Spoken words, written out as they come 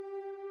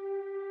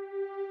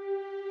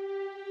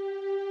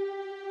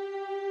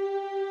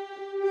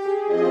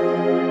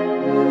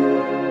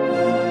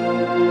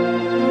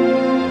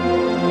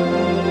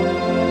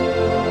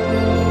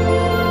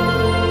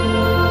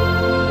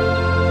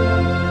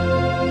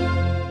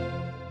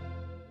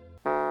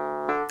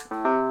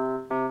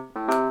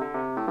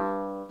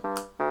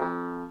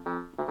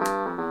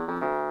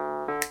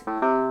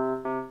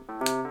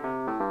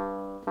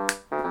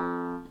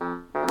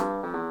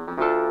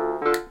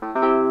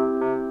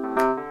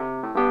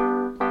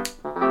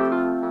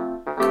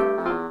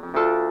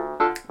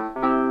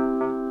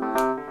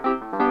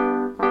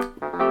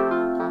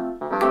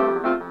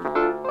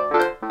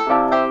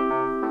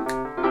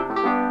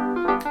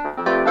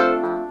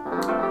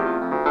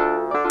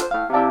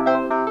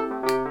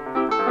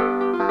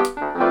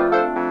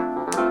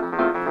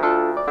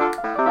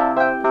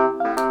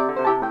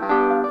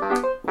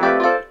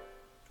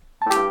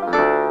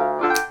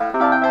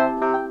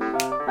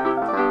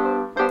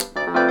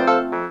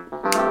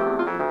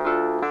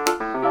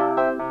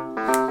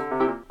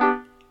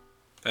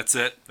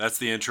That's it. That's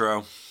the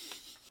intro.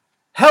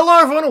 Hello,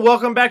 everyone, and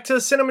welcome back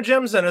to Cinema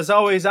Gems. And as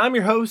always, I'm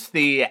your host,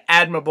 the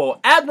Admirable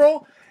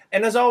Admiral.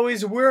 And as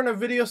always, we're in a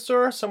video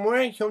store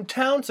somewhere in your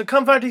town. So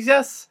come find us.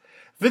 Yes,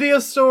 video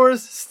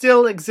stores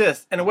still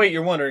exist. And wait,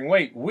 you're wondering,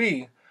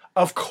 we?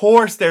 Of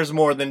course, there's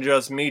more than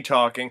just me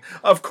talking.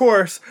 Of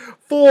course,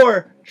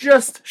 for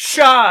just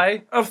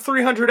shy of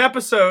 300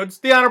 episodes,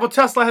 the Honorable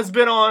Tesla has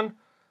been on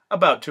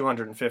about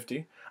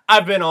 250.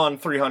 I've been on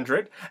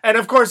 300. And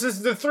of course, this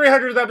is the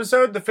 300th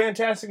episode. The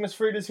fantastic Miss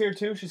Frida's here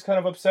too. She's kind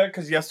of upset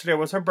because yesterday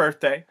was her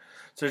birthday.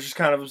 So she's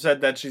kind of upset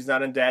that she's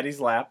not in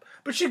Daddy's lap.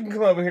 But she can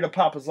come over here to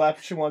Papa's lap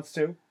if she wants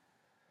to.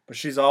 But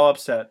she's all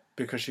upset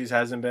because she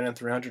hasn't been in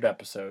 300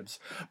 episodes.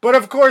 But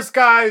of course,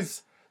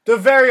 guys, the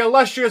very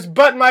illustrious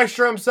Butt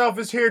Maestro himself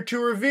is here to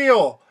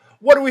reveal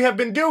what we have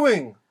been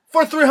doing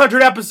for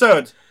 300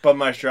 episodes. Butt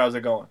Maestro, how's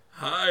it going?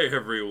 Hi,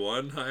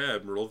 everyone. Hi,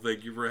 Admiral.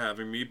 Thank you for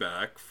having me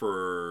back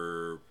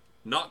for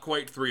not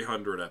quite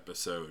 300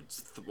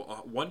 episodes.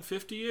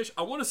 150-ish?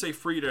 I want to say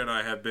Frida and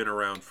I have been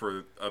around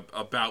for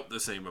about the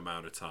same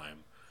amount of time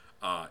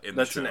in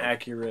the show. That's an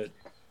accurate...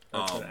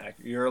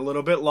 You're a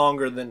little bit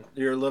longer than...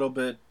 You're a little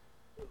bit...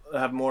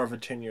 have more of a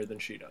tenure than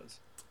she does.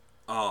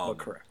 But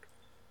correct.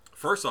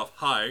 First off,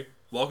 hi.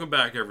 Welcome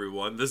back,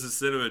 everyone. This is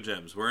Cinema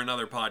Gems. We're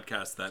another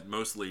podcast that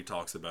mostly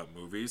talks about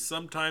movies,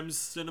 sometimes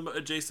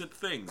cinema-adjacent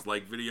things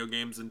like video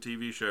games and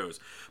TV shows.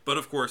 But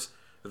of course,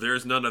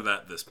 there's none of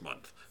that this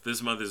month.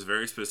 This month is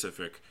very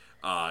specific.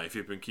 If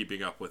you've been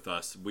keeping up with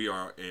us, we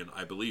are in,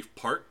 I believe,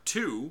 part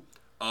 2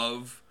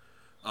 of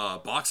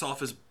Box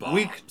Office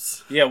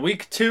Bombs.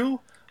 Week 2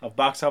 of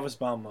Box Office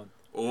Bomb Month.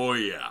 Oh,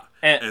 yeah.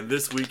 And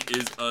this week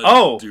is a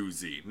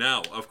doozy.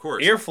 Now, of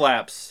course. Ear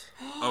flaps.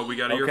 Oh, we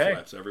got ear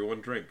flaps. Everyone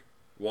drink.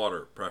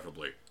 Water,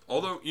 preferably.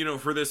 Although,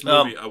 for this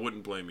movie, I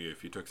wouldn't blame you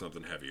if you took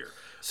something heavier.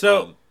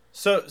 So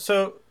for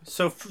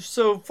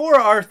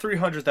our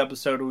 300th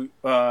episode,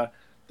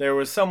 there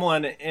was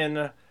someone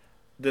in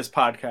this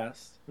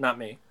podcast, not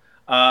me.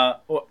 I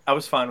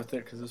was fine with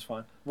it because it was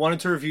fun.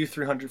 Wanted to review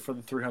 300 for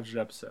the 300th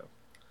episode.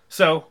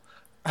 So,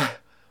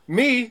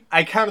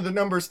 I counted the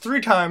numbers 3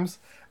 times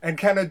and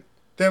counted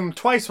them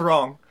twice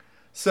wrong.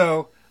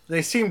 So,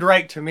 they seemed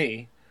right to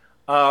me.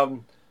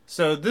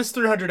 So this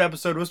 300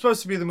 episode was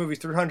supposed to be the movie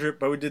 300,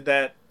 but we did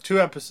that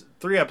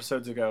 3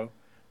 episodes ago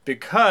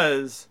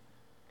because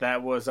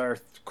that was our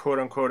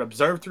quote-unquote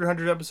observed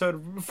 300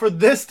 episode. For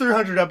this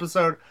 300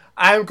 episode,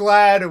 I'm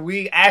glad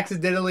we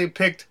accidentally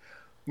picked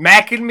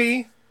Mac and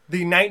Me,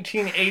 the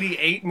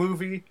 1988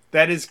 movie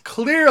that is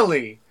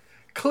clearly,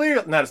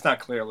 no, it's not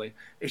clearly,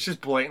 it's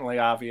just blatantly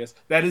obvious,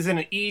 that is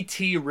an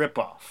E.T.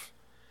 ripoff.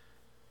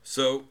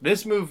 So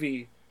this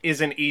movie is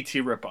an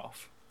E.T.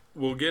 ripoff.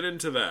 We'll get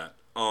into that.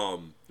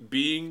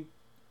 Being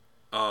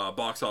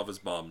Box Office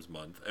Bombs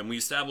Month, and we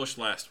established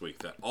last week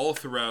that all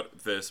throughout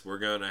this we're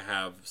going to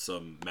have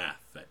some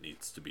math that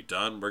needs to be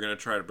done. We're going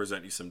to try to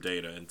present you some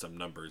data and some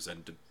numbers,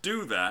 and to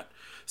do that,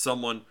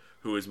 someone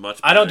who is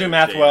much better I don't do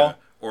math data well.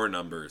 Or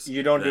numbers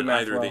you don't than do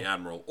math either well. the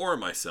Admiral or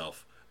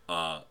myself,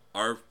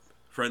 our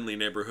friendly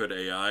neighborhood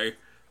AI,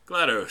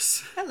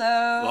 GLaDOS.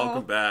 Hello.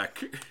 Welcome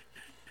back.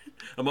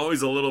 I'm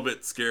always a little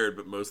bit scared,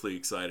 but mostly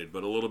excited,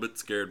 but a little bit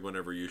scared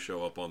whenever you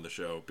show up on the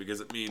show, because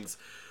it means,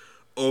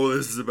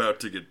 this is about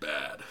to get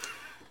bad.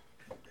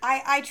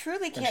 I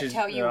truly can't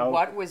tell you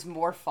what was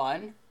more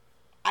fun.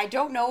 I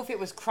don't know if it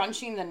was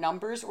crunching the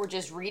numbers or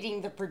just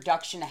reading the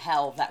production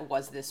hell that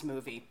was this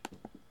movie.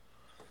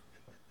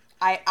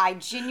 I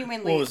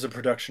genuinely... What was the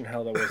production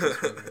hell that was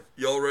this movie?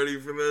 Y'all ready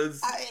for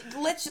this?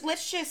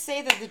 Let's just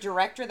say that the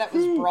director that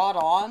was brought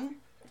on...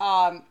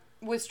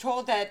 was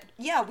told that,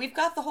 we've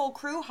got the whole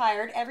crew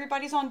hired,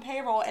 everybody's on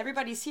payroll,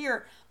 everybody's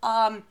here.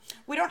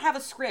 We don't have a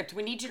script.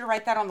 We need you to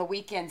write that on the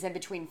weekends in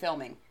between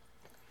filming.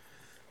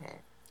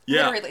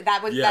 Yeah. Literally,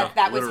 that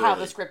was how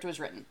the script was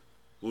written.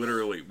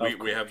 Literally.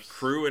 We have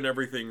crew and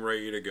everything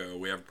ready to go.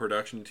 We have a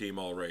production team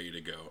all ready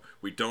to go.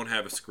 We don't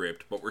have a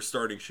script, but we're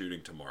starting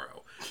shooting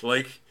tomorrow.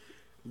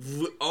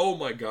 Oh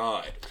my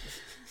god.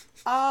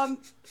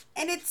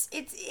 And it's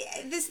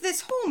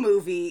this whole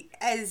movie,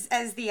 as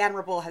the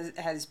Admirable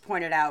has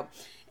pointed out,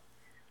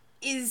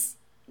 is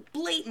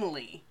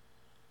blatantly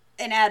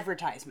an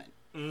advertisement.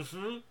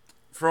 Mm-hmm.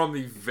 From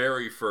the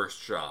very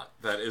first shot,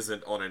 that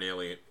isn't on an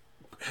alien,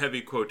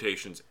 heavy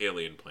quotations,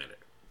 alien planet.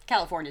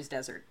 California's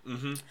desert.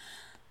 Mm-hmm.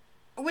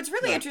 What's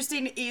really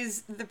interesting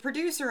is the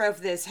producer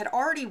of this had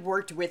already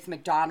worked with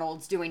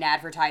McDonald's doing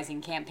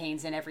advertising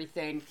campaigns and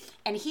everything,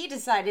 and he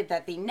decided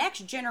that the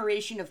next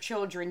generation of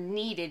children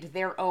needed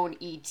their own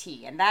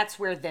E.T., and that's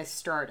where this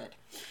started.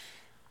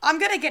 I'm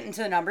going to get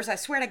into the numbers, I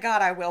swear to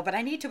God I will, but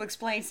I need to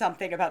explain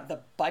something about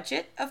the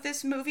budget of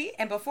this movie,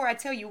 and before I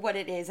tell you what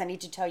it is, I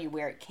need to tell you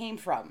where it came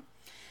from.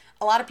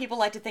 A lot of people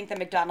like to think that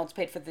McDonald's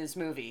paid for this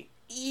movie.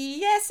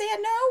 Yes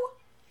and no.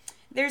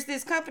 There's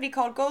this company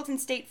called Golden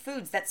State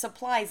Foods that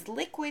supplies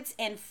liquids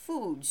and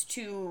foods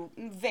to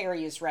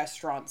various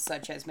restaurants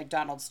such as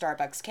McDonald's,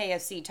 Starbucks,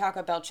 KFC,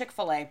 Taco Bell,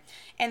 Chick-fil-A.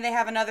 And they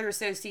have another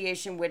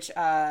association which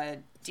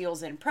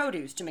deals in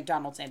produce to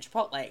McDonald's and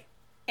Chipotle.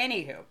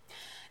 Anywho,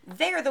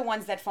 They're the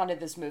ones that funded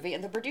this movie,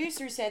 and the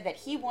producer said that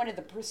he wanted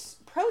the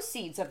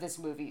proceeds of this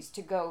movie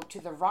to go to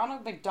the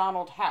Ronald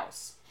McDonald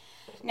House.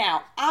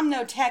 Now, I'm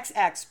no tax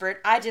expert,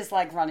 I just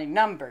like running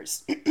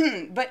numbers.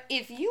 But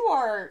if you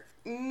are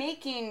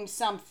making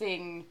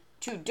something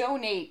to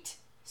donate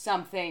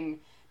something,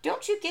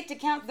 don't you get to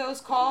count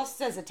those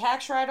costs as a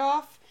tax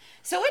write-off?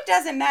 So it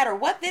doesn't matter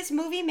what this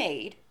movie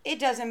made, it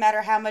doesn't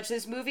matter how much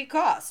this movie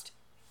cost.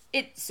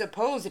 It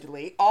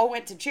supposedly all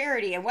went to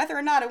charity, and whether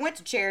or not it went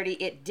to charity,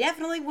 it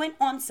definitely went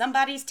on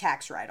somebody's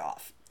tax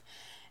write-off.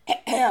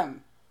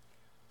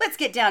 Let's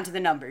get down to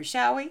the numbers,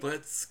 shall we?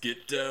 Let's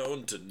get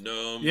down to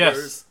numbers.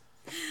 Yes.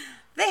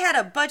 They had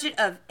a budget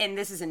of, and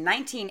this is in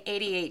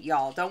 1988,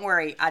 y'all. Don't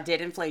worry, I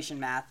did inflation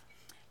math.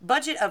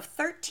 Budget of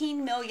 $13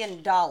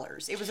 million.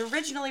 It was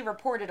originally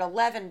reported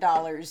 $11.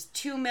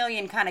 $2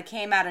 million kind of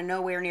came out of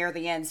nowhere near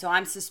the end, so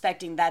I'm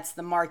suspecting that's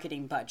the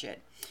marketing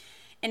budget.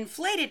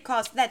 Inflated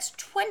cost, that's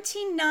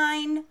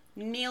 $29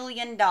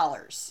 million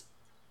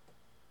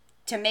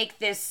to make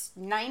this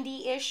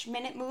 90-ish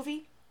minute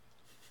movie.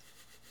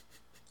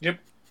 Yep.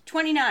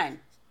 $29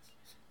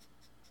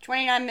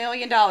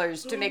 million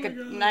to make a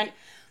 9.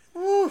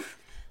 Woo. Woo.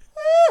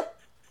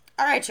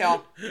 All right,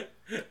 y'all.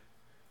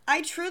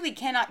 I truly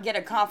cannot get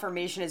a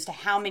confirmation as to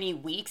how many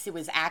weeks it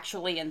was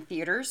actually in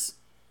theaters.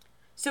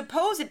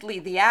 Supposedly,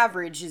 the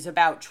average is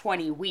about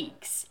 20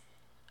 weeks.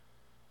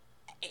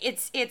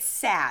 It's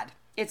sad.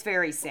 It's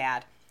very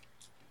sad.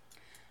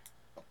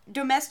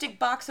 Domestic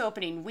box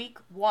opening, week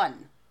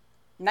 1.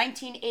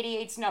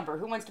 1988's number.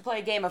 Who wants to play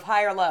a game of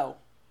high or low?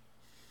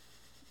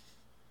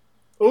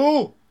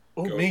 Ooh.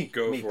 Go Me.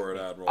 for it,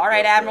 Admiral. All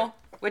right, Go for Admiral.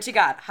 What you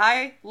got?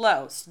 High,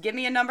 low. Give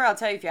me a number. I'll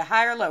tell you if you're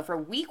high or low. For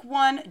week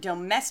 1,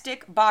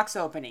 domestic box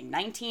opening,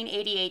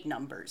 1988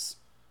 numbers.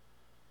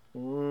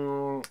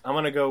 I'm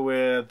going to go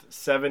with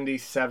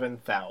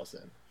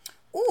 77,000.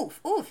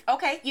 Oof.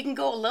 Okay, you can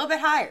go a little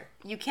bit higher.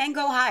 You can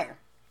go higher.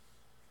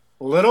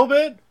 A little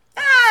bit?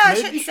 I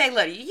Maybe? shouldn't say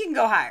little. You can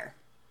go higher.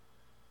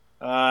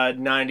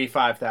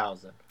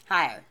 95,000.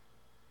 Higher.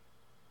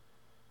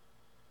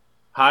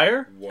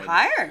 Higher?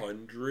 Higher.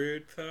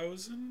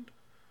 100,000?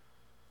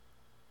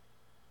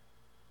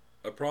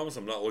 I promise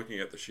I'm not looking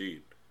at the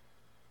sheet.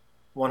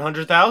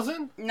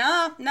 100,000?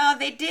 No,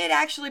 they did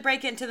actually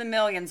break into the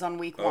millions on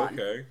week 1.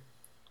 Okay.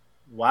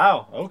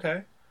 Wow,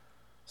 okay.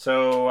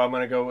 So I'm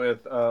going to go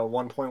with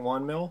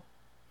 1.1 mil.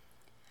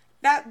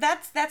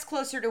 That's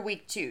closer to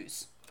week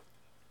 2's.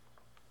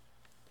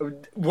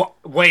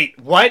 Wait,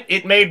 what?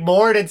 It made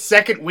more in its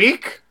second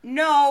week?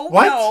 No,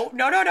 What? no.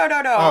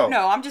 Oh.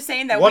 No, I'm just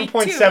saying that week 2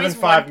 is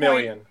 1.75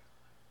 million.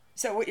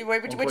 So what you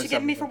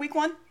giving me for week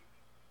 1?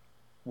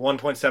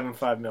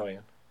 1.75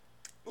 million.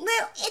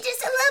 It's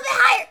just a little bit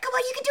higher. Come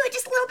on, you can do it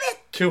just a little bit.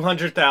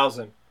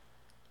 200,000.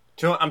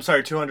 I'm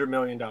sorry, $200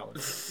 million.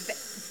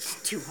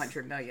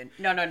 200 million.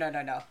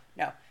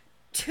 No.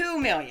 2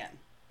 million.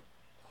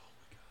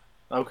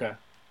 Okay.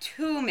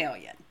 2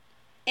 million.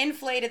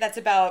 Inflated, that's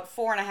about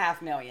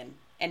 4.5 million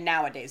in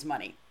nowadays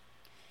money.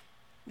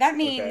 That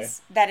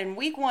means that in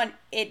week 1,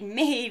 it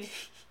made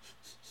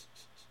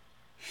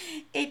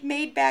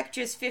back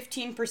just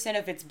 15%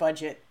 of its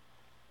budget.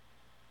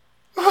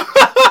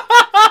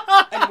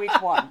 In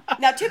week 1.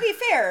 Now, to be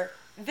fair,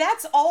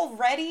 that's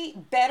already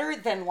better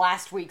than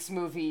last week's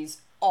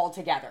movies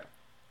altogether.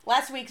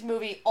 Last week's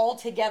movie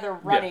altogether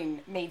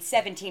running made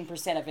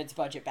 17% of its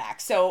budget back.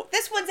 So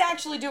this one's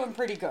actually doing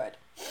pretty good.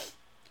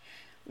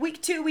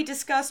 Week 2 we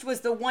discussed was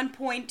the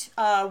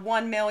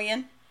 1.1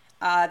 million.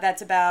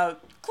 That's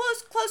about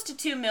close to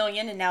 2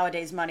 million in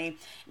nowadays money.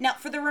 Now,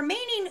 for the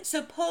remaining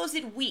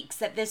supposed weeks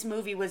that this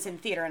movie was in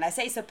theater, and I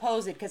say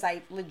supposed because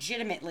I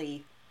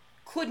legitimately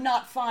could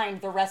not find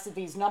the rest of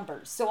these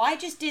numbers. So I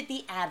just did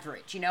the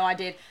average. I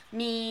did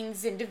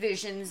means and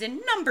divisions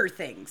and number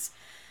things.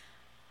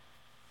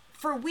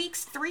 For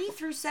weeks 3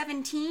 through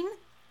 17,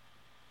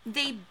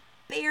 they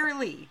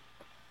barely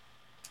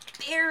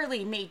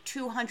made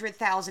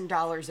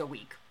 $200,000 a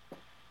week.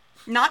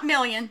 Not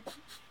million.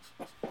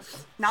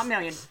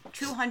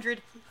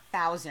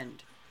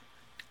 200,000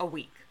 a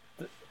week.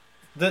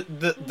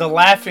 The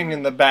laughing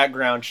in the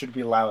background should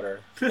be louder.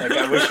 Like,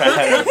 I wish I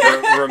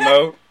had a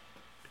remote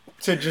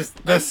to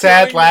just the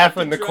sad laugh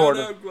in the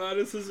corner. Out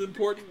Gladys's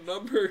important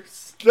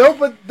numbers. No,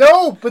 but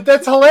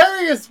that's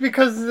hilarious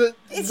because the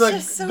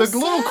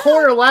little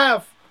corner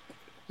laugh.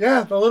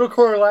 Yeah, the little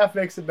corner laugh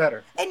makes it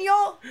better. And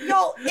y'all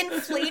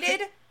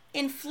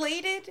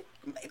inflated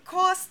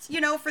costs,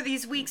 for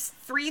these weeks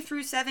 3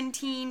 through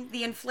 17,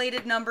 the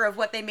inflated number of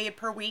what they made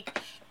per week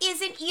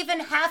isn't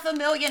even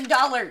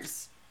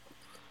 $500,000.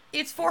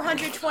 It's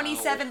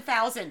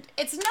 427,000.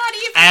 It's not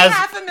even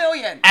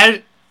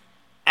 $500,000.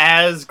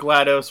 As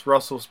GLaDOS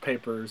rustles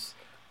papers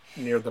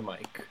near the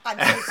mic. I'm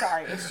so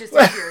sorry. It's just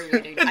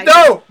infuriating.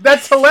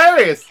 That's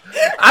hilarious.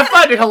 I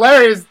find it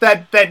hilarious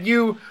that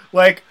you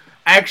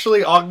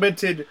actually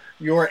augmented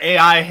your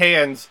AI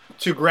hands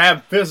to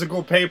grab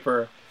physical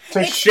paper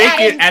to shake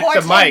it at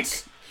the mic.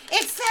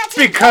 It's that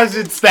because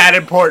it's that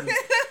important.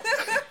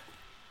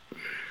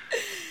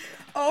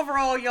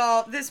 overall,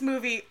 y'all, this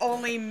movie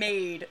only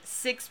made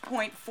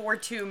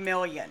 $6.42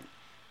 million.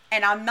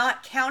 And I'm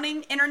not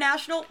counting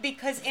international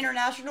because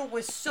international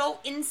was so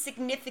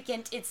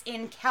insignificant it's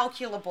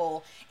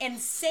incalculable. And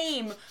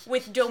same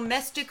with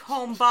domestic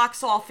home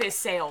box office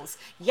sales.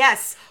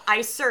 Yes,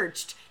 I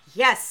searched.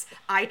 Yes,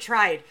 I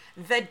tried.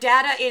 The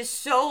data is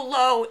so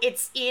low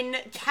it's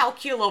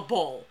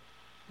incalculable.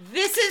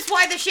 This is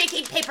why the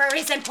shaking paper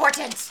is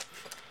important.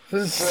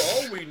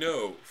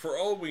 For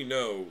all we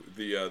know,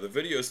 the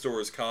video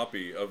store's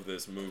copy of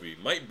this movie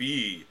might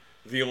be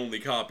the only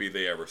copy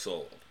they ever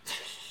sold.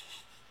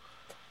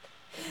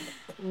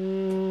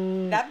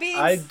 That means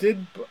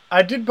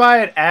I did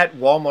buy it at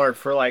Walmart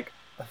for like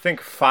I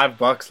think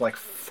 $5, like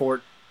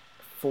four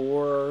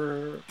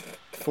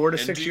to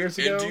 6 years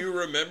ago. And do you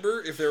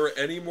remember if there were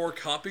any more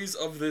copies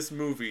of this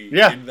movie?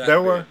 Yeah, in that there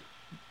bin? were.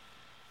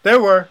 There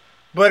were,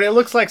 but it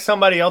looks like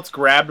somebody else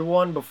grabbed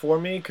one before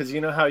me because you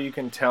know how you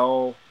can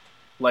tell,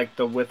 like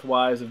the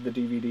widthwise of the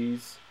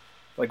DVDs,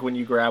 like when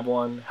you grab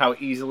one, how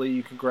easily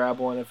you can grab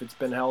one if it's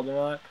been held or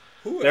not.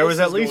 There was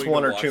at least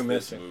one or two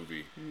missing.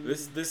 Movie?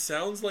 This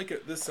sounds like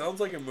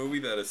a movie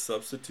that a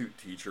substitute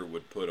teacher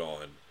would put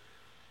on.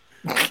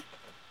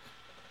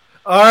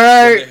 All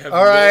right, They have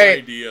all no right.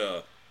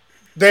 idea.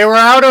 They were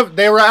out of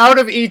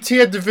ET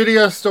at the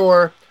video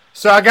store,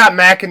 so I got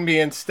Mac and Me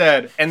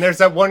instead. And there's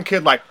that one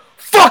kid like,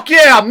 "Fuck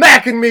yeah,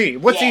 Mac and Me."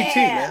 What's ET,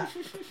 man?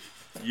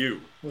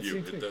 You.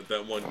 ET?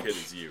 That one kid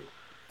is you.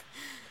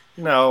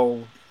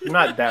 No,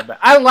 not that bad.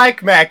 I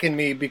like Mac and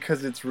Me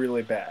because it's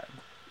really bad.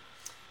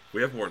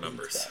 We have more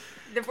numbers.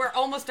 we're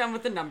almost done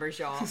with the numbers,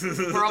 y'all.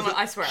 We're almost,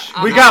 I swear.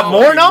 We got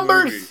more movie.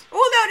 numbers?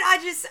 Well, no, I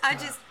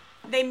just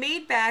they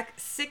made back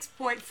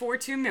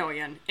 $6.42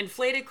 million.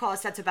 Inflated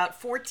cost, that's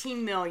about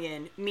 $14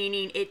 million,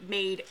 meaning it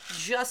made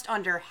just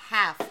under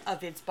half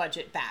of its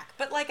budget back.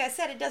 But like I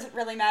said, it doesn't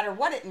really matter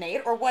what it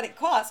made or what it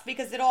cost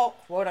because it all,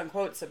 quote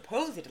unquote,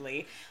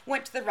 supposedly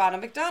went to the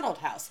Ronald McDonald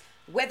House.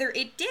 Whether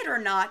it did or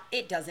not,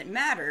 it doesn't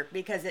matter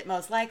because it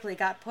most likely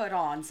got put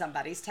on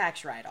somebody's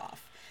tax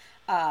write-off.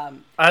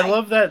 I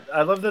love that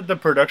the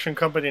production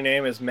company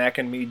name is Mac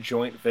and Me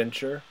Joint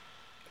Venture.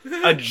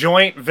 A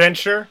joint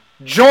venture?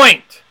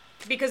 Joint!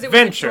 Because it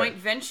venture. was a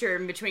joint venture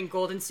between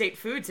Golden State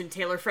Foods and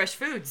Taylor Fresh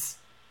Foods.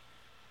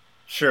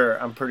 Sure,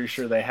 I'm pretty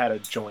sure they had a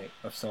joint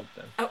of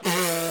something. Oh.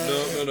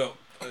 No.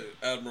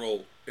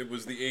 Admiral, it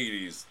was the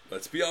 80s.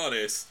 Let's be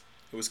honest.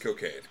 It was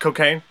cocaine.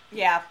 Cocaine?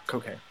 Yeah.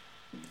 Cocaine.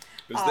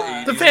 It was the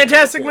 80s. The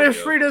Fantastic in Miss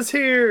California. Frida's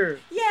here!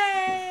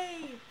 Yay!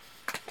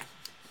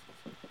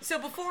 So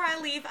before I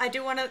leave, I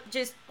do want to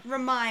just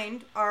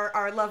remind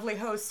our lovely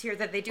hosts here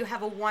that they do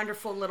have a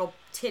wonderful little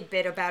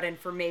tidbit about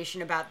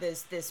information about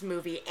this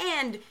movie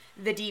and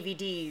the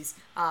DVDs.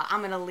 I'm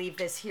going to leave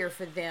this here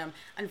for them.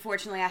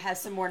 Unfortunately, I have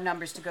some more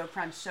numbers to go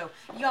crunch, so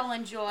y'all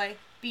enjoy,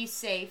 be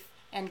safe,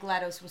 and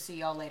GLaDOS will see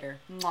y'all later.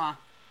 Mwah.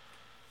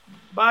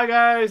 Bye,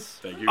 guys.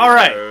 Thank you, All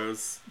right.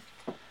 GLaDOS.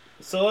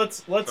 So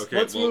let's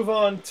Okay, well, move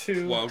on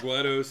to. While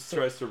GLaDOS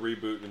tries to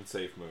reboot in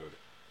safe mode,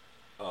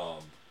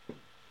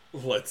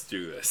 let's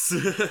do this.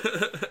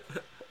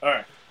 All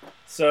right.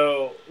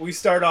 So we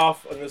start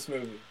off on this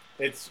movie.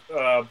 It's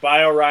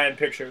by Orion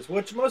Pictures,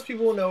 which most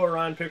people will know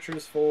Orion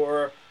Pictures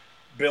for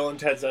Bill and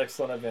Ted's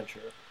Excellent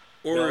Adventure.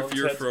 Or Bill if and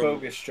you're Ted's from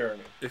Bogus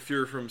Journey. if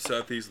you're from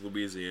Southeast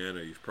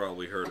Louisiana, you've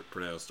probably heard it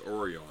pronounced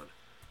Orion.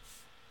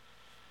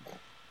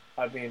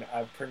 I mean,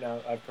 I've heard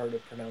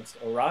it pronounced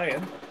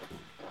Orion.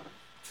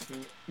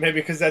 Maybe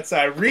because that's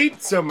I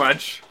read so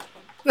much.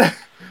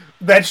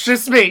 That's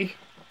just me.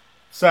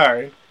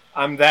 Sorry,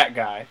 I'm that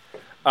guy.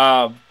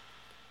 But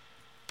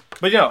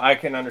I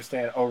can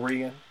understand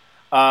Orion.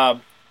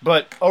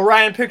 But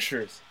Orion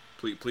Pictures.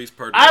 Please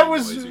pardon I the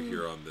was- noise you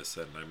hear on this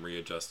end. I'm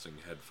readjusting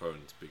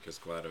headphones because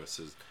GLaDOS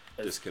is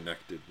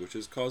disconnected, which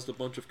has caused a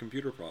bunch of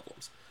computer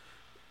problems.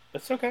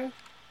 That's okay.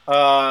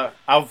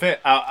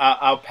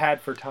 I'll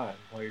pad for time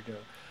while you're doing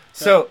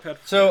it. Pad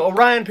for So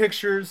Orion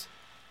Pictures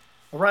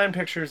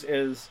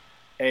is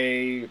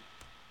a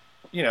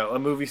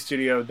movie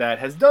studio that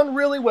has done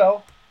really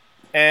well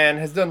and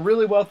has done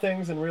really well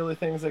things and really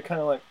things that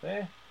kind of like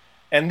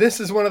and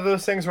this is one of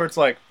those things where it's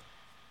like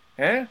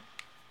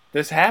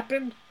this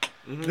happened.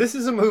 Mm-hmm. This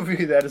is a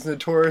movie that is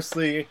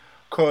notoriously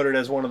quoted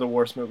as one of the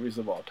worst movies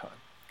of all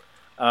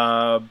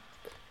time,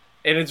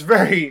 and it's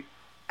very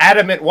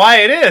adamant why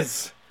it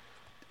is.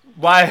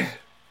 Why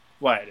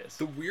it is.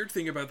 The weird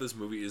thing about this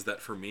movie is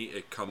that for me,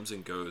 it comes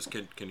and goes.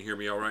 Can you hear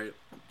me all right?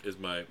 Is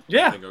my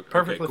Yeah, thing okay?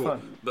 perfectly cool.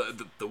 fine.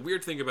 The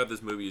weird thing about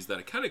this movie is that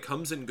it kind of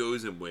comes and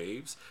goes in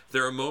waves.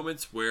 There are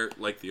moments where,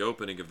 like the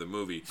opening of the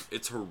movie,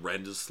 it's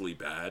horrendously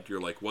bad.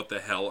 You're like, what the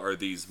hell are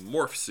these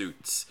morph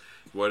suits?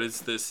 What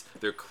is this?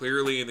 They're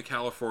clearly in the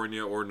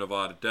California or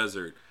Nevada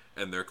desert,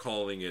 and they're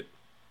calling it...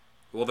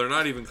 Well, they're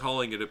not even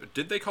calling it...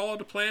 Did they call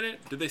it a planet?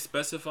 Did they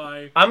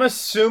specify... I'm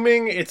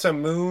assuming it's a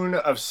moon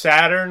of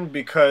Saturn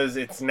because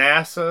it's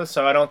NASA,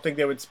 so I don't think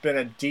they would spin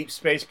a deep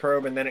space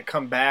probe and then it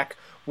come back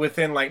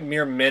within like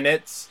mere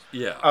minutes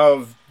Yeah.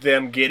 of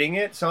them getting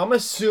it. So I'm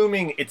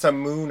assuming it's a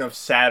moon of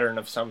Saturn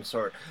of some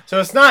sort.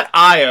 So it's not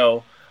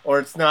Io, or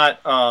it's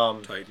not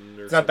Titan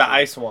or it's not the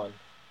ice one.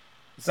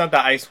 It's not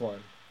the ice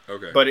one.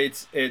 Okay. But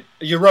it's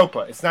Europa.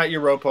 It's not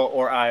Europa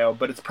or Io,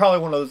 but it's probably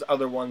one of those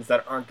other ones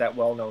that aren't that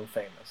well known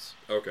famous.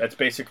 Okay. That's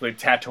basically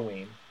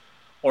Tatooine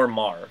or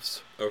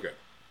Mars. Okay.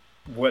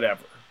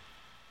 Whatever.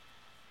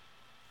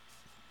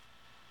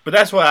 But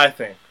that's what I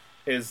think.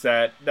 Is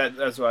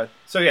that's what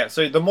so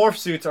the morph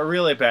suits are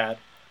really bad.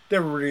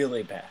 They're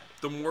really bad.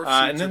 The morph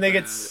suits and then they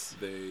bad.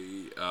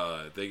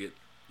 They get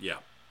yeah.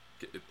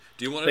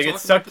 Do you want to They talk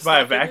get sucked about the by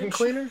a stock vacuum image?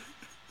 cleaner?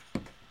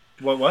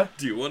 What?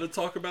 Do you want to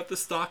talk about the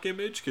stock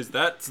image? Because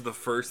that's the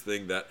first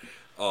thing that,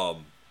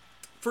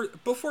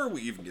 before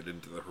we even get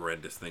into the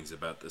horrendous things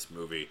about this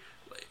movie,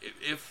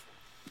 if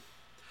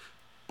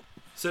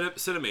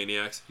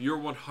Cinemaniacs, you're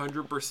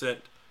 100%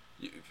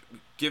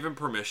 given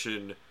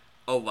permission,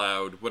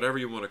 allowed, whatever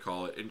you want to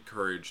call it,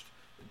 encouraged,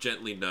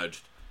 gently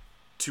nudged,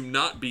 to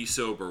not be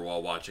sober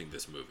while watching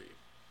this movie.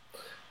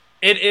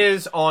 It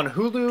is on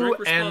Drink Hulu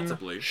and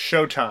responsibly.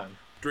 Showtime.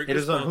 Drink It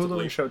is on Hulu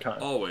responsibly, and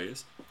Showtime.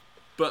 always.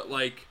 But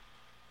like,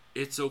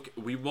 it's okay.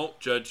 We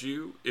won't judge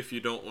you if you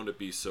don't want to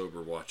be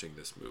sober watching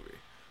this movie.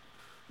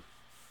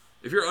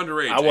 If you're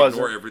underage,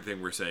 ignore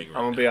everything we're saying right now.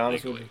 I'm gonna be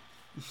honest legally.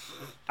 with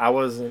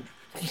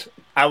you.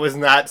 I was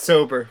not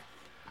sober.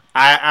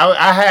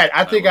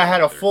 I think I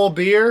had a full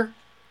beer.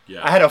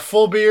 Yeah. I had a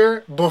full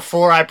beer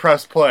before I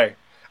pressed play.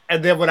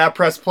 And then when I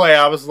pressed play,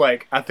 I was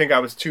like, I think I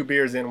was 2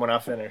 beers in when I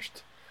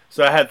finished.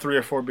 So I had 3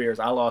 or 4 beers.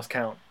 I lost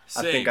count.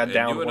 Same. I think I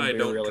downed you and one I beer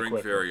don't really drink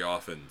quick. very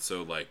often,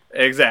 so like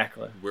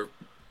Exactly. we're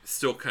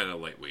still kind of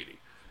lightweighty.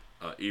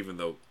 Even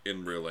though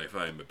in real life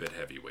I am a bit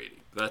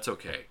heavyweighty. That's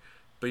okay.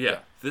 But yeah,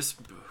 this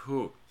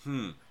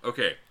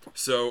okay.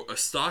 So a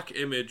stock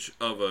image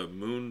of a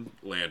moon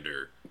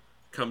lander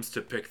comes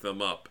to pick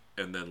them up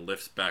and then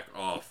lifts back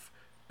off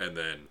and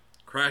then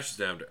crashes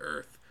down to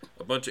Earth.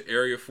 A bunch of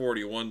Area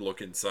 41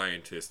 looking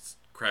scientists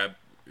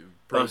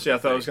Oh, see, I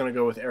thought I was going to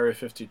go with Area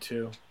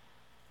 52.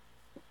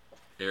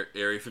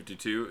 Area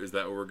 52, is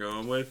that what we're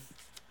going with?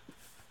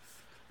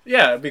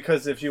 Yeah,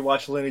 because if you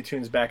watch Looney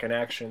Tunes Back in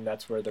Action,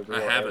 that's where the real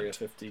haven't. Area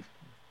 50.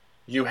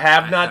 You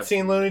have not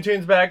seen Looney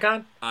Tunes Back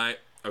on?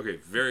 Okay,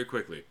 very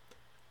quickly.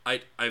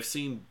 I've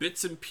seen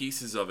bits and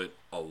pieces of it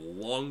a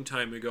long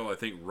time ago. I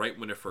think right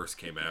when it first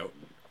came out.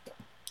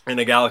 In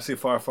a galaxy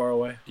far, far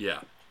away. Yeah.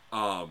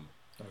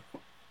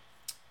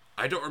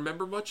 I don't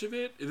remember much of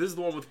it. This is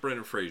the one with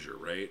Brendan Fraser,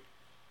 right?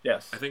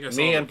 Yes. I think I saw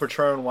Me it. and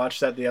Patron watched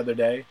that the other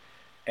day,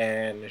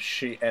 and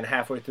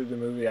halfway through the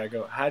movie, I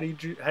go, "How do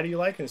you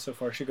like it so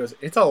far?" She goes,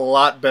 "It's a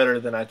lot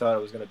better than I thought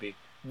it was going to be."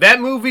 That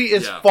movie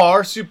is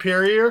far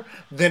superior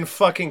than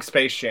fucking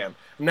Space Jam.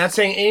 I'm not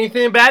saying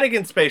anything bad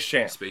against Space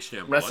Jam. Space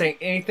Jam. I'm not saying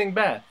anything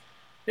bad.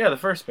 Yeah, the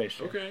first Space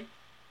Jam. Okay.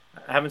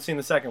 I haven't seen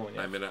the second one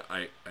yet. I mean,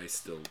 I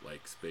still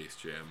like Space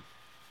Jam.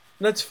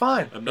 That's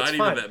fine. I'm not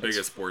even that big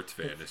a sports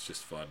fan. It's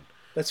just fun.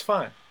 That's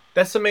fine.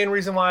 That's the main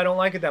reason why I don't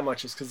like it that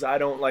much, is because I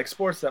don't like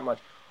sports that much.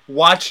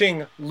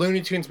 Watching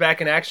Looney Tunes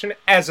Back in Action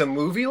as a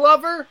movie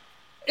lover,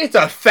 it's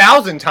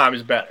 1,000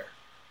 times better.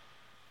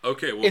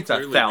 Okay, well, It's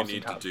clearly we 1,000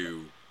 need to times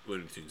do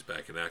Looney Tunes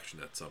Back in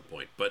Action at some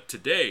point. But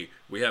today,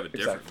 we have a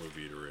different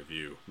movie to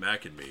review.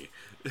 Mac and me.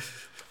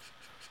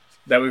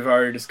 That we've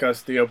already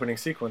discussed the opening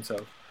sequence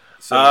of.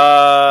 So,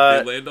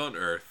 they land on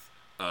Earth.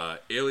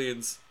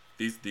 Aliens,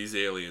 these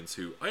aliens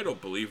who, I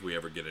don't believe we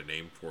ever get a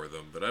name for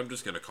them, but I'm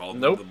just going to call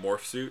them the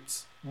morph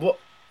suits.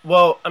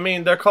 Well, I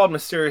mean, they're called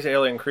mysterious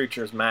alien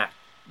creatures, Mac.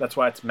 That's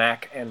why it's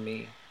Mac and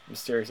me,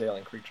 mysterious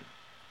alien creature.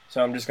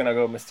 So I'm just going to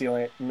go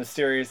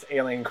mysterious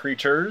alien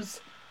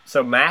creatures.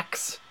 So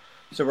Max.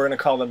 So we're going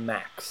to call them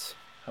Max.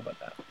 How about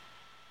that?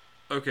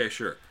 Okay,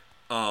 sure.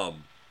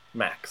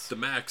 Max. The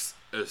Max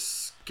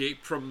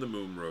escaped from the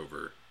moon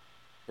rover,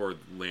 or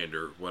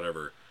lander,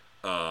 whatever.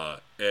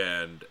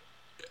 And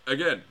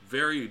again,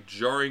 very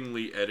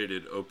jarringly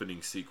edited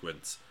opening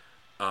sequence.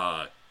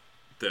 The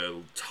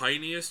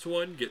tiniest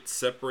one gets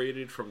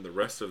separated from the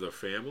rest of the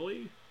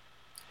family.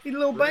 He's a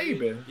little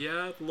baby.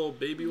 Yeah, the little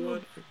baby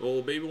one. The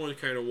little baby one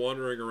kind of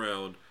wandering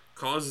around,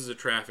 causes a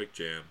traffic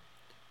jam.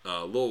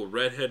 Little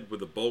redhead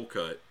with a bowl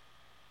cut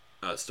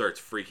starts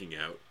freaking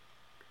out.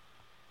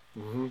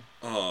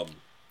 Mm-hmm.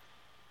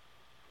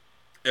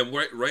 And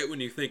right when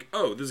you think,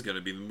 oh, this is going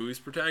to be the movie's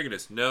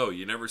protagonist, no,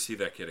 you never see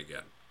that kid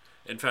again.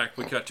 In fact,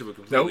 we cut to a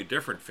completely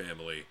different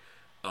family,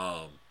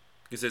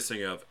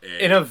 consisting of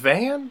in a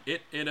van?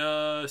 In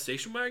a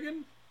station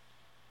wagon?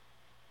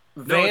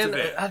 Van? No,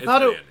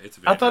 it's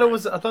a van. I thought it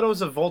was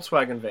a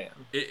Volkswagen van,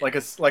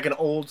 like an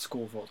old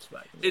school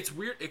Volkswagen. It's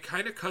weird. It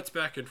kind of cuts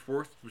back and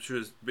forth,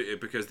 because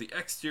the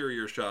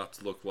exterior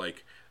shots look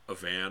like a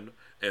van,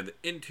 and the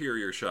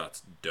interior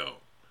shots don't.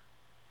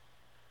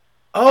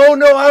 Oh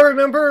no, I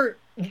remember.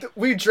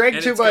 We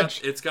drank too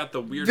much. It's got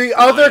the weird. The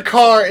other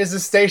car is a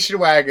station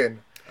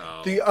wagon.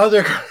 Oh. The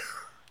other car.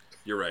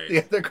 You're right.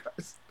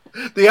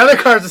 The other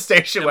car is a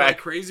station wagon. Am I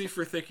crazy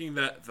for thinking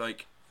that?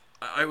 Like,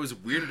 I was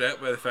weirded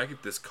out by the fact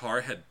that this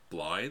car had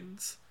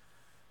blinds.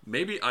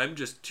 Maybe I'm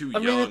just too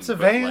young. It's a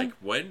van. Like,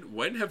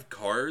 when have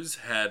cars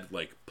had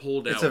like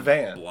pulled out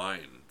van.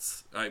 blinds?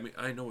 vans. I mean,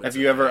 I know. Have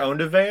you ever owned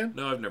a van?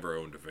 No, I've never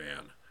owned a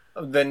van.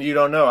 Then you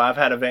don't know. I've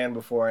had a van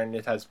before, and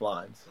it has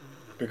blinds.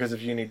 Because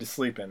if you need to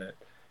sleep in it,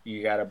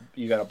 you gotta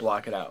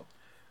block it out.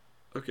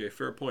 Okay,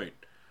 fair point.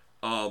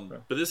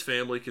 But this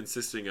family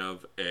consisting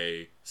of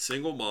a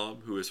single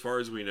mom who, as far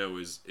as we know,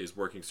 is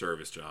working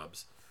service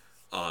jobs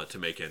to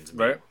make ends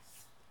meet.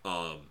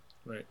 Right.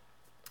 Right.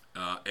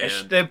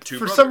 And two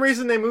for brothers. some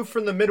reason, they moved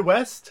from the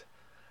Midwest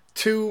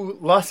to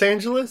Los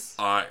Angeles.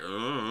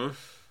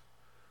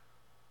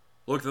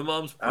 Look, the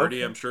mom's pretty.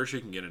 Okay. I'm sure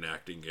she can get an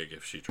acting gig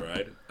if she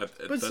tried.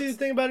 But see, the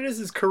thing about it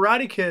is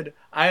Karate Kid,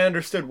 I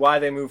understood why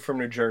they moved from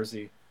New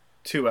Jersey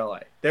to LA.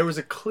 There was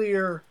a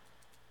clear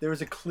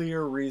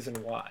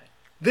reason why.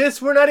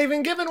 This, we're not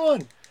even given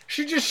one.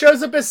 She just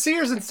shows up as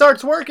Sears and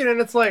starts working,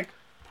 and it's like,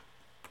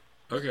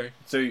 okay.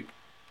 So,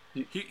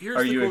 Here's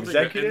are the you cool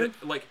executive?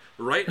 Thing, like,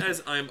 right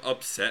as I'm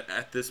upset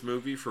at this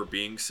movie for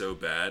being so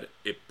bad,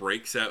 it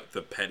breaks out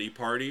the pity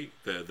party,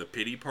 the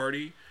pity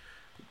party,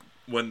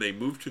 when they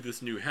move to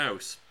this new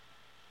house,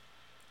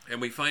 and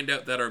we find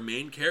out that our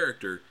main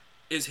character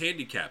is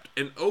handicapped.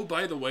 And oh,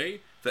 by the way,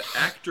 the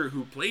actor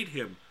who played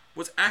him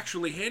was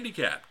actually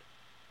handicapped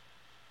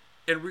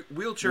and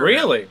wheelchair.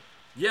 Really?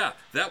 Yeah,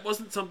 that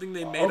wasn't something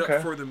they made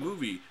up for the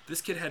movie.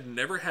 This kid had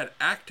never had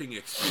acting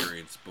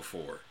experience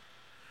before.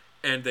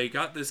 And they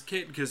got this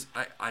kid because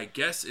I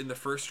guess in the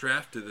first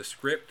draft of the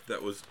script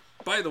that was,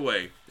 by the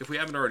way, if we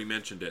haven't already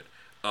mentioned it,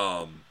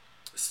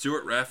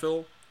 Stuart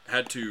Raffel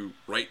had to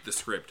write the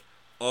script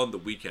on the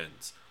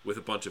weekends with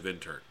a bunch of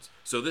interns.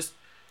 So this,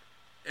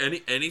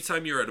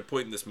 anytime you're at a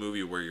point in this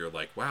movie where you're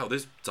like, wow,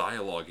 this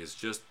dialogue is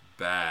just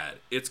bad,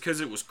 it's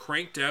because it was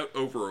cranked out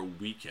over a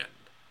weekend.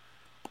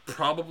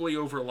 Probably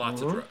over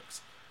lots of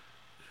drugs.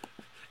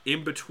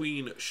 In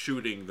between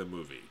shooting the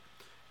movie.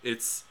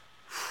 It's...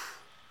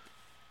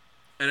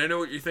 And I know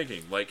what you're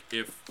thinking. Like,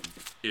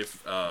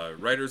 if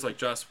writers like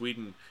Joss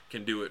Whedon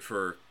can do it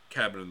for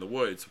Cabin in the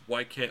Woods,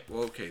 why can't...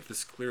 Well, okay,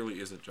 this clearly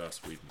isn't Joss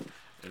Whedon.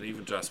 And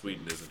even Joss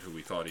Whedon isn't who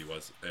we thought he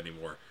was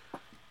anymore.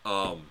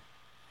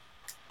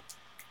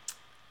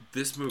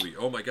 This movie,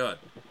 oh my god.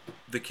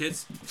 The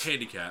kid's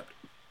handicapped.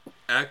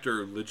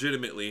 Actor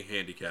legitimately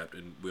handicapped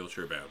and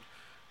wheelchair bound.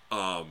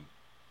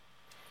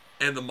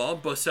 And the mom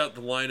busts out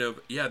the line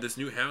of, yeah, this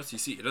new house, you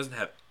see, it doesn't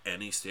have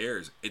any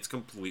stairs. It's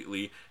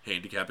completely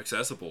handicap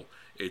accessible.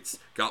 It's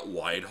got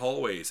wide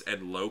hallways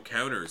and low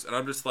counters. And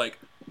I'm just like,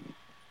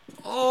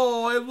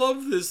 oh, I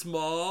love this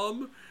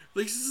mom.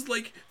 Like, this is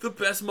like the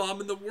best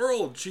mom in the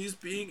world. She's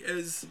being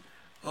as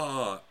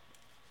what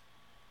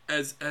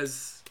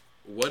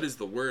is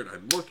the word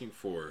I'm looking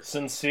for?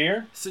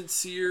 Sincere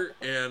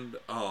And,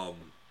 I'm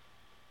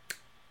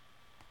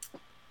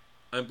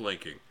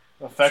blanking.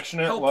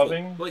 Affectionate, helpful.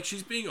 Loving. Like,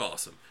 she's being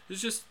awesome.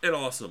 She's just an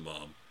awesome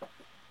mom.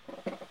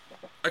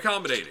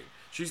 Accommodating.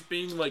 She's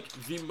being, like,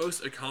 the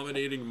most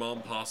accommodating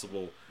mom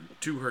possible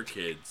to her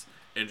kids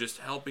and just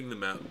helping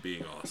them out and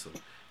being awesome.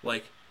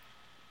 Like,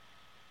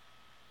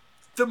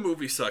 the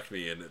movie sucked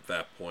me in at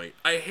that point.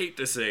 I hate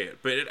to say it,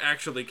 but it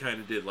actually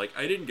kind of did. Like,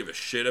 I didn't give a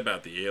shit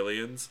about the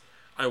aliens.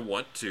 I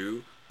want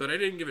to, but I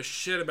didn't give a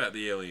shit about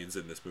the aliens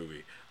in this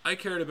movie. I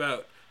cared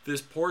about this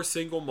poor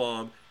single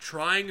mom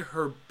trying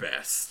her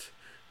best.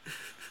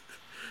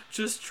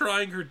 Just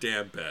trying her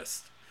damn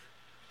best.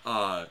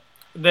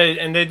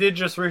 They did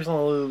just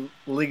recently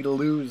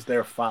lose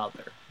their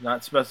father.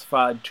 Not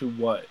specified to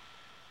what,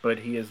 but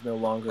he is no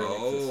longer in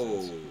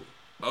existence.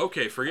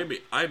 Okay, forgive me.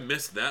 I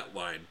missed that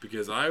line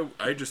because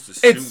I just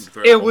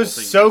assumed it was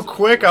so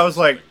quick. I was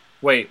like,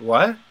 wait,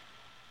 what?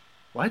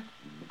 What?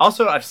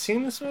 Also, I've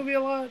seen this movie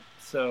a lot,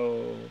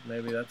 so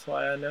maybe that's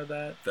why I know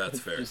that. That's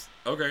fair.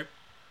 Okay.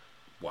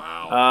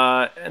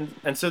 Wow.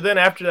 And so then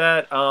after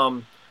that,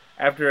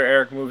 after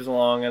Eric moves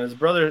along, and his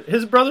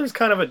brother's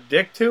kind of a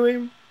dick to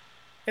him,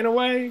 in a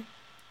way.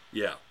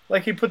 Yeah.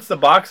 Like, he puts the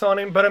box on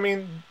him, but I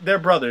mean, they're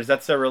brothers.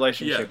 That's their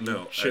relationship. Yeah,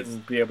 no, you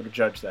shouldn't be able to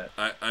judge that.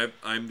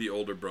 I'm the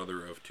older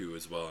brother of two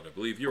as well, and I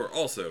believe you are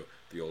also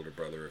the older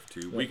brother of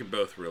two. Yeah. We can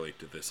both relate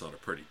to this on a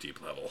pretty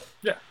deep level.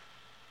 Yeah.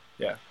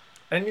 Yeah.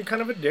 And you're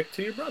kind of a dick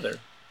to your brother.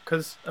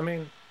 Because, I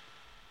mean,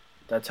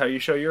 that's how you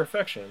show your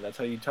affection. That's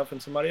how you toughen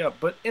somebody up.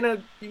 But you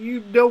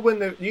know when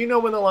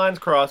the lines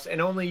cross, and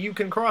only you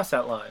can cross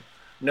that line.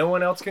 No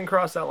one else can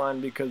cross that line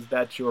because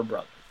that's your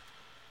brother.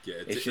 Yeah,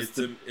 it's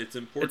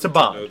important it's a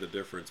bond. To know the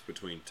difference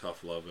between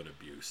tough love and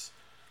abuse.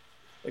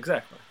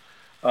 Exactly.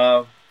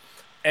 And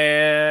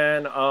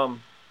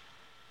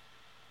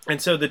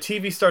so the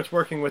TV starts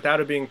working without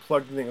it being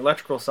plugged in the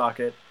electrical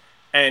socket,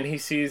 and he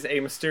sees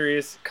a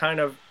mysterious kind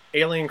of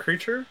alien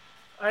creature,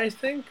 I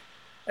think,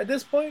 at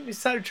this point. He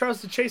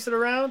tries to chase it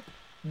around.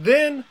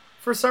 Then,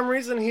 for some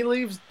reason, he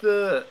leaves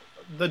the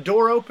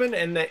door open,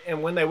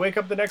 and when they wake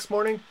up the next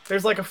morning,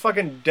 there's like a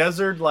fucking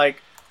desert,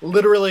 like,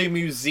 literally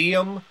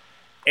museum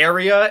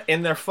area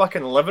in their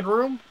fucking living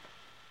room.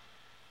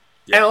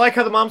 Yeah. And I like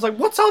how the mom's like,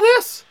 what's all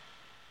this?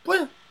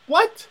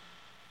 What?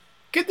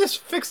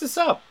 Fix this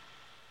up.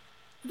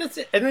 That's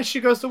it. And then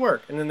she goes to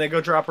work, and then they go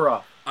drop her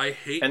off. I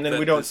hate and then that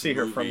we don't this see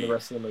her movie, from the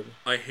rest of the movie.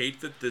 I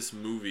hate that this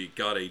movie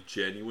got a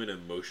genuine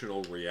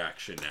emotional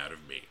reaction out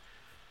of me.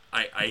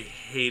 I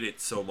hate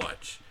it so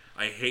much.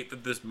 I hate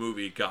that this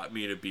movie got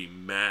me to be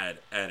mad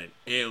at an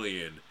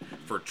alien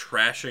for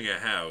trashing a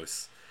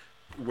house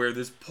where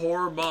this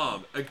poor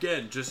mom,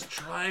 again, just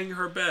trying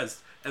her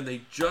best, and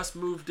they just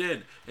moved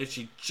in, and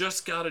she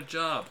just got a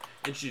job,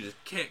 and she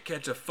just can't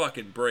catch a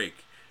fucking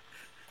break.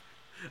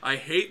 I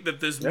hate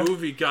that this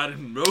movie got an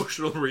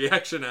emotional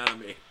reaction out of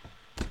me.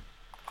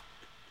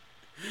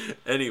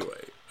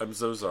 Anyway, I'm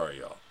so sorry,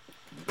 y'all.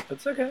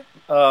 That's okay.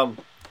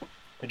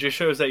 It just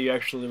shows that you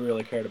actually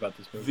really cared about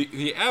this movie.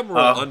 The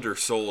Admiral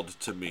undersold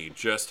to me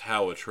just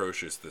how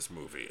atrocious this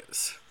movie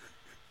is.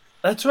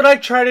 That's what I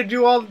try to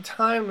do all the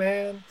time,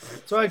 man.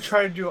 That's what I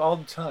try to do all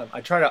the time. I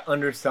try to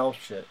undersell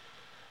shit.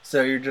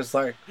 So you're just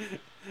like,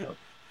 oh,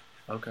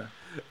 okay.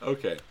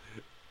 Okay.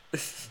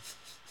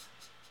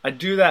 I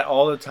do that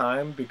all the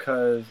time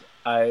because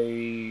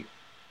I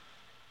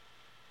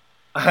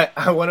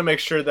want to make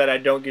sure that I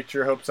don't get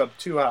your hopes up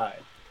too high.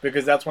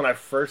 Because that's when we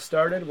first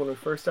started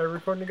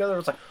recording together. It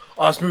was like,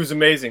 oh, this movie's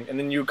amazing. And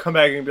then you come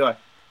back and be like,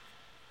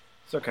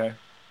 it's okay.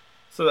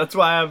 So that's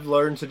why I've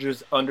learned to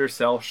just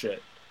undersell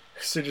shit.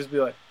 So just be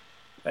like,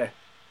 hey,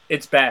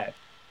 it's bad.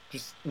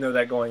 Just know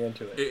that going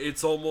into it.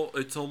 It's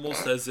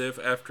almost as if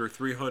after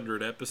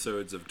 300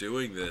 episodes of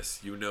doing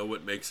this, you know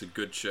what makes a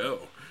good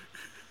show.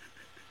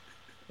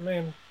 I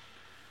mean,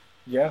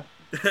 yeah.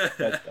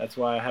 That's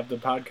why I have the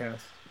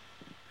podcast.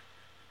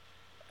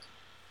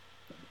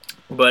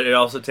 But it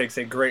also takes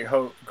a great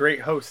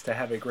host to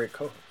have a great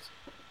co-host.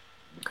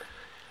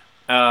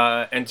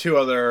 And two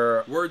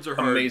other words are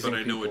hard, amazing but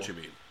I know people. what you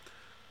mean.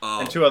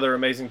 And two other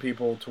amazing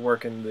people to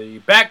work in the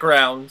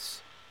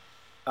backgrounds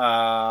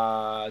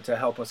to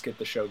help us get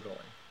the show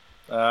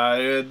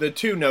going. The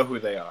two know who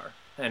they are,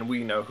 and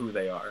we know who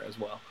they are as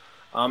well.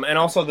 And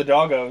also the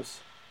doggos,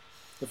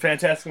 the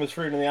Fantastic Miss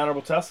Fruit and the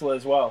Honorable Tesla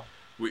as well.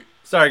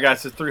 Sorry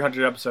guys, it's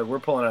 300 episode. We're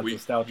pulling out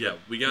nostalgia. Yeah,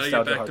 we gotta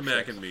get back to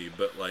Mac and me,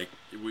 but like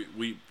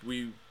we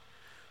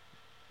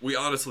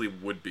honestly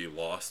would be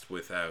lost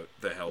without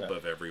the help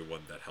of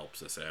everyone that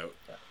helps us out.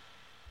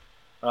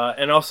 Yeah.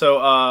 And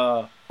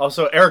also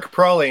Eric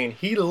Praline,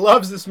 he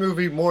loves this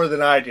movie more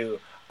than I do.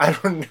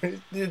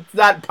 It's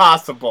not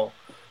possible,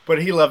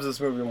 but he loves this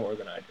movie more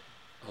than I do.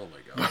 Oh my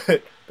god!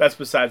 But that's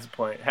besides the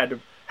point. Had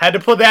to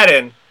put that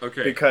in,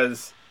 okay,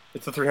 because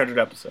it's a 300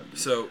 episode.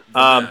 So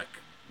Mac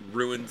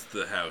ruins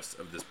the house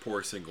of this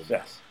poor single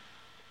mom,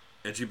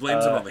 and she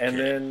blames him on the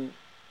kid.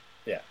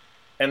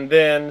 And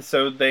then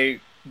so they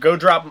go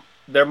drop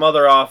their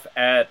mother off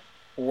at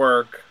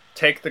work,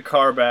 take the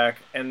car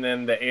back, and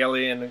then the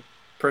alien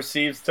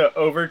proceeds to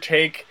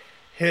overtake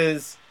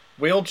his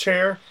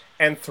wheelchair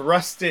and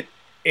thrust it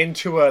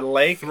into a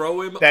lake.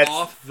 Throw him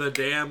off the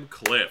damn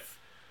cliff.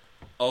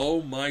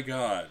 Oh my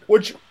god.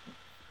 Which,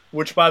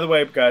 by the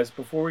way, guys,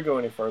 before we go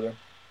any further,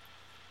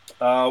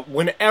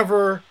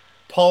 whenever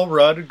Paul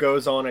Rudd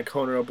goes on a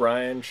Conan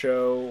O'Brien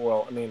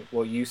show,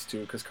 used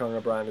to, because Conan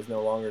O'Brien is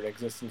no longer in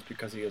existence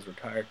because he is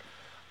retired,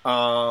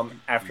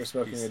 after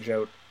smoking a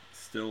joke.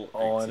 Still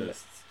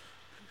exists.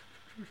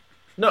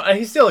 No,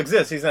 he still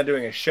exists. He's not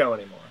doing a show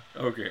anymore.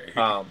 Okay.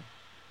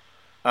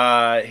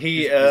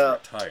 He's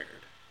retired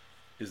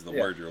is the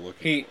word you're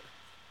looking for.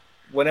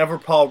 Whenever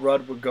Paul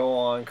Rudd would go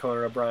on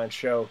Conan O'Brien's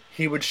show,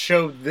 he would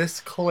show this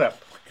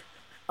clip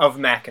of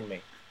Mac and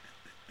Me.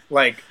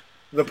 Like,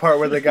 the part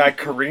where the guy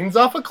careens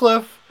off a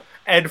cliff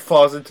and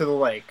falls into the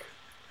lake.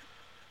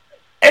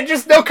 And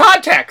just no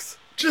context.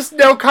 Just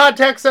no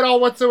context at all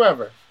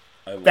whatsoever.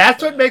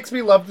 That's what makes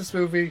me love this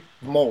movie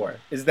more,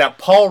 is that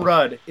Paul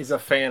Rudd is a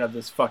fan of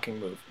this fucking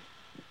movie.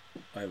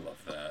 I love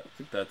that.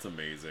 That's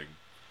amazing.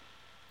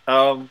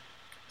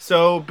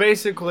 So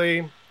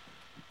basically,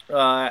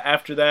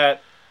 after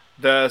that,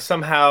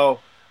 somehow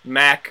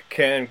Mac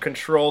can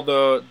control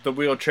the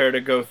wheelchair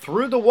to go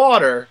through the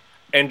water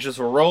and just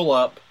roll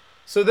up.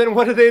 So then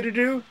what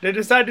do? They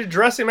decide to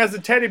dress him as a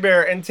teddy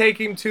bear and take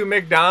him to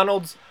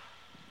McDonald's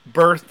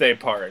birthday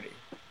party.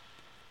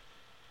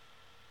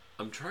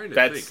 I'm trying to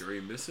think. Are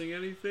you missing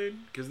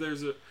anything? Because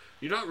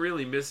you're not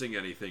really missing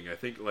anything. I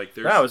think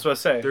I was about to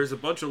say there's a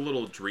bunch of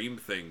little dream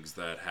things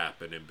that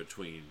happen in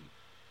between.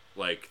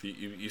 Like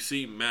you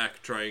see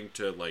Mac trying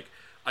to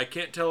I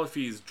can't tell if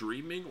he's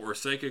dreaming or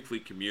psychically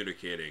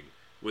communicating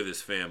with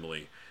his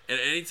family. And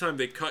anytime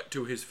they cut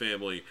to his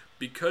family,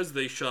 because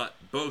they shot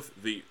both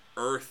the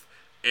Earth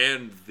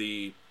and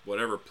the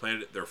whatever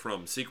planet they're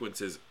from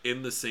sequences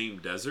in the same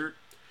desert,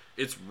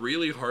 it's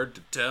really hard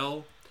to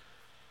tell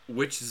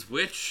which is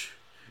which.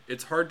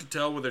 It's hard to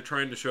tell when they're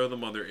trying to show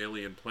them on their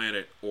alien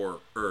planet or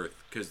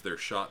Earth because they're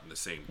shot in the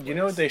same place. You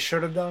know what they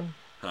should have done?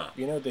 Huh?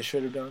 You know what they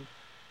should have done?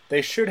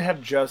 They should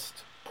have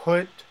just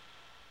put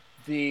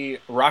the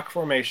rock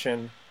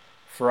formation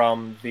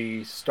from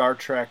the Star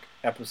Trek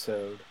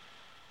episode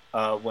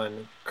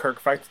when Kirk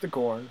fights the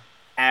Gorn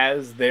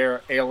as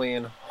their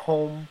alien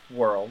home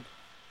world.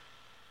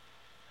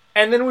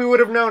 And then we would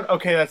have known,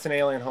 okay, that's an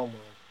alien home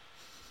world.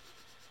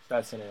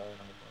 That's an alien home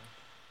world.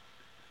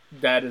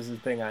 That is the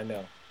thing I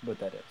know. what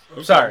that is.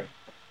 Okay.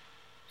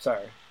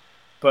 Sorry.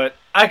 But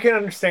I can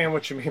understand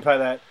what you mean by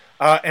that.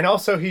 And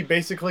also, he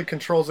basically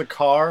controls a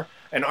car,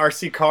 an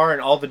RC car,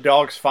 and all the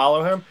dogs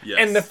follow him. Yes.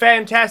 And the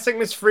Fantastic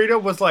Miss Frida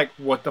was like,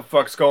 what the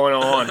fuck's going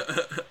on?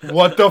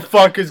 What the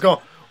fuck is going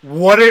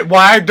on?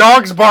 Why are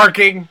dogs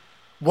barking?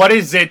 What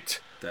is it?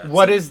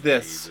 What is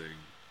this? amazing.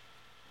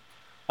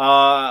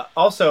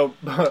 Also,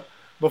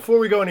 before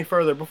we go any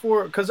further,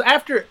 because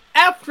after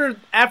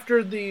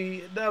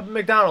the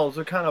McDonald's,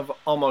 we're kind of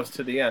almost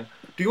to the end.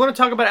 Do you want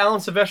to talk about Alan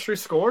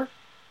Silvestri's score?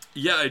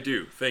 Yeah, I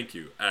do. Thank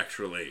you,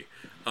 actually.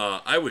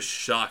 I was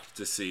shocked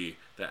to see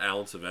that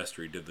Alan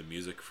Silvestri did the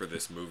music for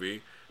this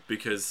movie,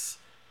 because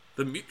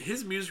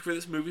his music for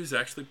this movie is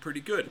actually pretty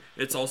good.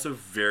 It's also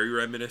very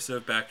reminiscent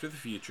of Back to the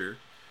Future.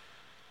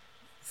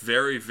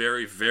 Very,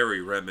 very,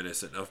 very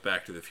reminiscent of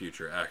Back to the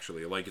Future,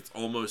 actually. Like, it's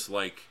almost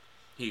like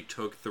he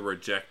took the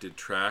rejected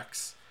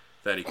tracks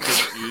that he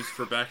couldn't use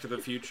for Back to the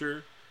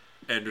Future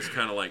and just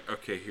kind of like,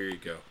 okay, here you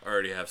go. I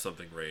already have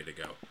something ready to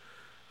go.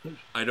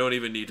 I don't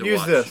even need to Use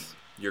watch this.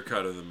 your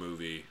cut of the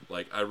movie.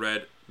 Like, I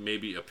read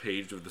maybe a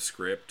page of the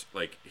script.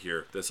 Like,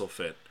 here, this'll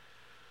fit.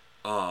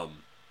 But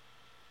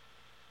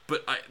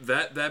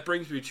that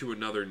brings me to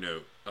another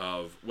note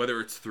of whether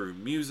it's through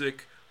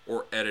music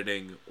or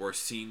editing or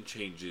scene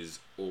changes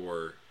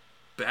or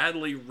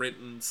badly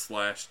written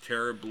 /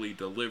 terribly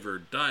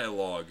delivered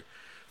dialogue,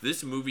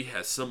 this movie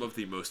has some of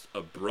the most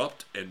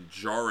abrupt and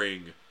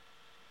jarring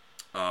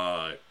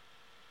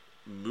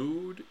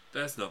mood.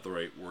 That's not the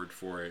right word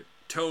for it.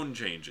 Tone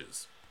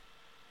changes.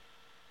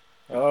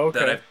 Oh, okay.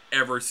 That I've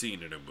ever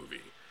seen in a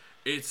movie.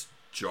 It's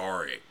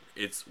jarring.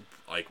 It's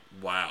like,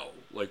 wow.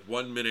 Like,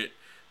 1 minute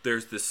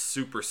there's this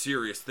super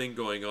serious thing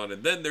going on,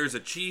 and then there's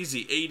a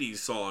cheesy 80s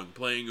song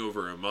playing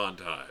over a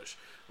montage.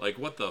 Like,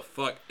 what the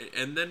fuck?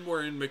 And then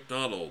we're in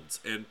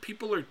McDonald's, and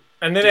people are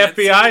And then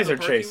dancing in FBI's the are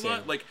parking chasing.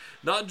 lot. Like,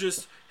 not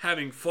just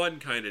having fun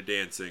kind of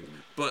dancing,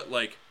 but,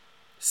 like,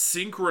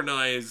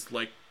 synchronized,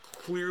 like,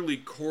 clearly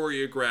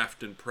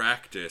choreographed and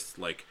practiced.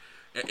 Like,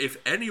 if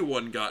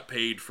anyone got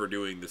paid for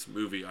doing this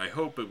movie, I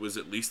hope it was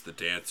at least the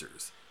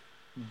dancers.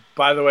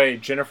 By the way,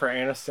 Jennifer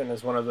Aniston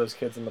is one of those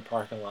kids in the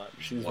parking lot.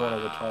 She's one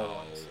of the tall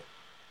ones.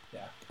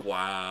 Yeah.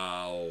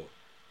 Wow.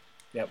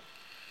 Yep.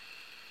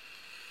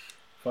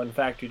 Fun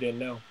fact you didn't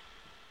know.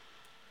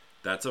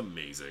 That's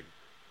amazing.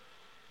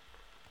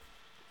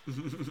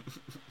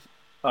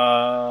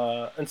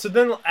 And so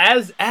then,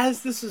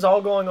 as this is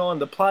all going on,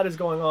 the plot is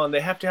going on.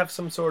 They have to have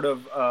some sort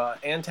of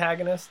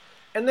antagonist,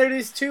 and there are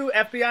these two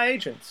FBI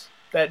agents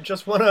that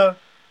just want to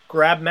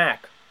grab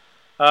Mac.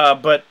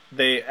 But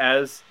they,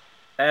 as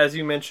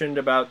you mentioned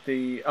about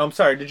the, I'm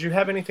sorry. Did you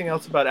have anything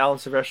else about Alan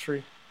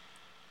Silvestri?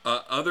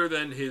 Other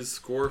than his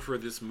score for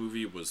this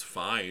movie was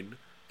fine,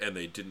 and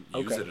they didn't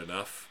use it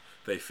enough.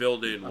 They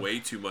filled in way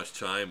too much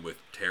time with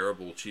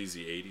terrible,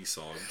 cheesy 80s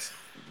songs.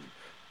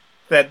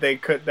 That there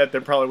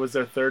probably was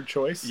their third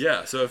choice.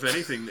 Yeah, so if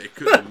anything,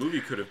 the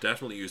movie could have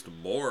definitely used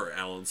more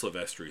Alan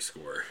Silvestri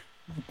score.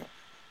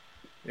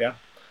 Yeah.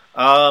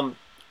 And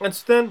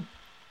so then,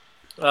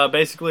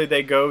 basically,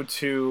 they go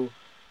to.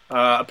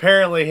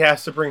 Apparently, he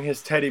has to bring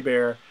his teddy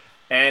bear,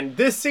 and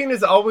this scene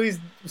has always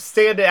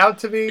stand out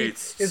to me.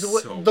 It's is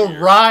so the weird.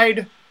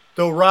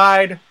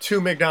 ride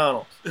to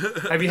McDonald's.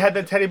 Have you had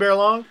that teddy bear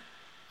long?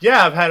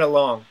 Yeah, I've had it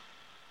long.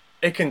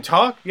 It can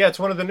talk? Yeah, it's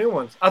one of the new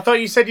ones. I thought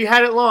you said you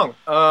had it long.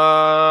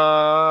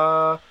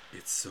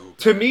 It's so bad,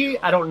 To me, y'all.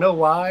 I don't know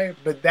why,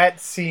 but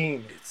that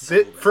scene, It's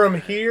so from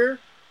bad. here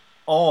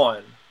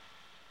on,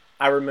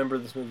 I remember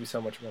this movie so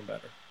much more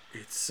better.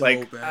 It's so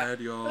like, bad,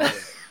 y'all.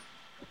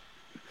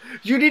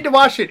 You need to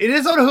watch it. It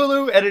is on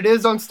Hulu and it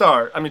is on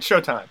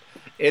Showtime.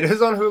 It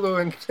is on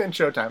Hulu and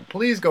Showtime.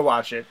 Please go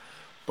watch it,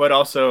 but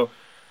also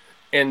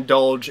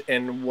indulge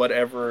in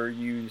whatever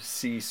you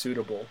see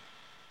suitable.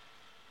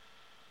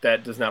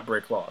 That does not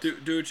break laws.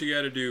 Do what you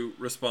gotta do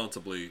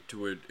responsibly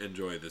to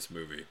enjoy this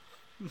movie.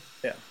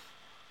 Yeah.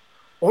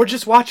 Or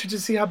just watch it to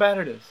see how bad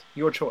it is.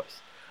 Your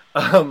choice.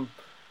 And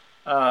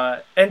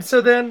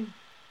so then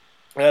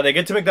they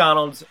get to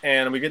McDonald's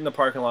and we get in the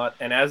parking lot.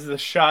 And as the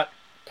shot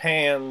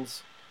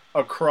pans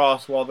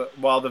across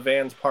while the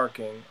van's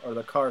parking or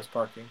the car's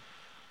parking,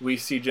 we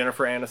see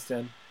Jennifer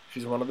Aniston.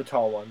 She's one of the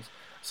tall ones.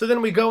 So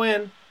then we go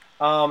in,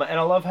 and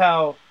I love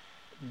how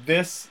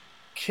this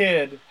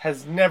kid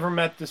has never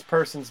met this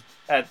person's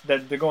that they're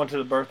going to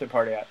the birthday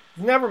party at.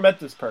 Never met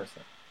this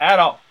person at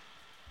all.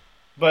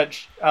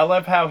 But I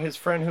love how his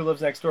friend who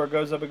lives next door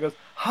goes up and goes,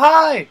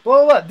 "Hi, blah,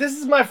 blah, blah, this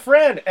is my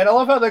friend." And I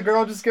love how the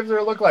girl just gives her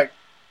a look like,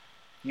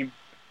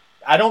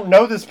 I don't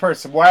know this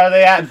person. Why are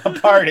they at the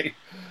party?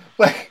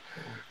 Like,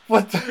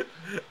 what the,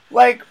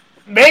 like,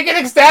 make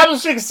an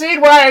establishing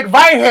scene where I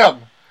invite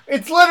him.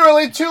 It's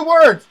literally 2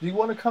 words. Do you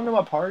want to come to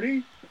my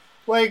party?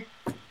 Like,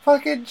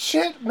 fucking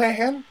shit,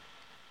 man.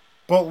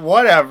 But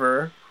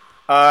whatever.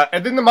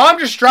 And then the mom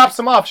just drops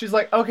him off. She's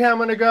like, "Okay, I'm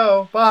gonna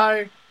go.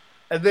 Bye."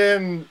 And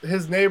then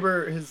his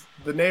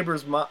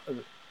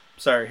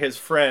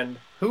friend,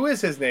 who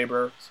is his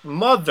neighbor's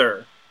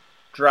mother,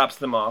 drops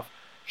them off.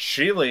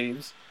 She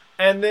leaves,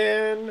 and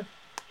then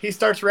he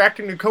starts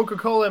reacting to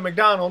Coca-Cola and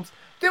McDonald's.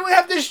 Then we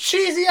have this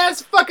cheesy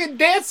ass fucking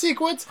dance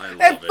sequence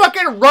and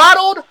fucking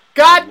Ronald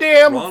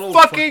goddamn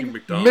fucking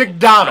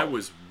McDonald. I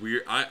was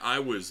weird. I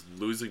was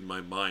losing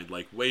my mind.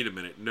 Like, wait a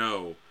minute,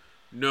 no.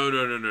 I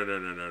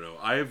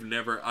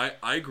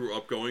grew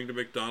up going to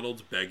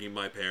McDonald's, begging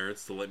my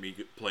parents to let me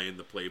play in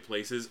the play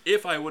places.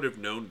 If I would have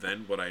known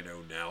then what I know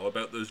now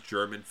about those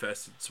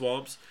germ-infested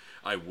swamps,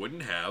 I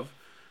wouldn't have.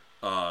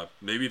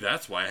 Maybe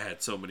that's why I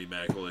had so many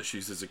medical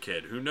issues as a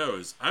kid. Who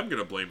knows? I'm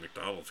going to blame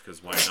McDonald's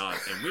because why not?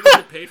 And we don't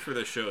get paid for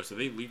this show, so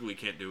they legally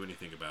can't do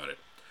anything about it.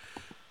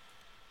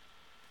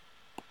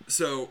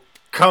 So...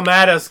 Come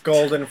at us,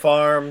 Golden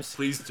Farms.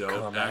 Please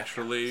don't.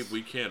 Actually,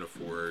 we can't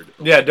afford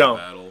a don't.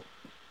 battle.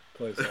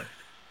 Please don't.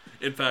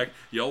 In fact,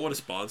 y'all want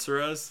to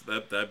sponsor us?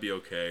 That'd be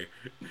okay.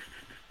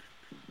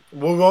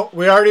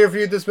 We already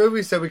reviewed this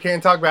movie, so we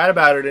can't talk bad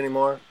about it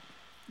anymore.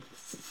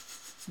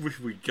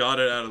 We got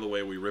it out of the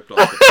way. We ripped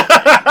off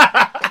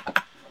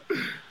the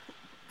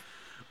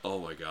Oh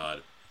my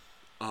god.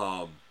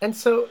 And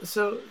so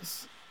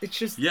it's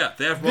just they have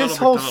this Ronald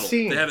whole McDonald.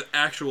 scene. They have an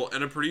actual,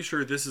 and I'm pretty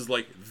sure this is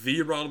like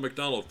the Ronald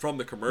McDonald from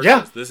the commercials.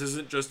 Yeah. This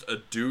isn't just a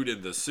dude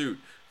in the suit.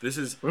 This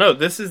is the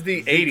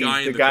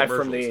 80s, the guy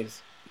from the 80s.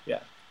 Yeah.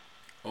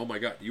 Oh my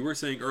god, you were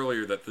saying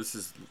earlier that this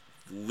is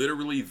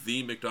literally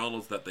the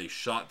McDonald's that they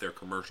shot their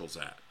commercials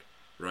at,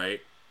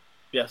 right?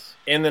 Yes,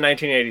 in the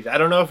 1980s. I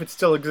don't know if it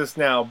still exists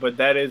now, but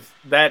that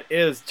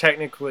is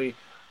technically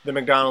the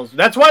McDonald's.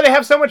 That's why they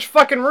have so much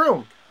fucking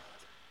room.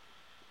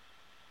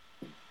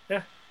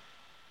 Yeah.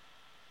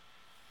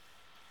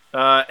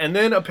 And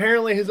then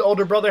apparently his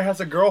older brother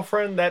has a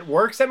girlfriend that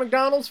works at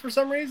McDonald's for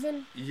some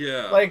reason.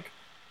 Yeah.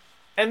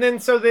 And then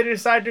so they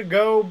decide to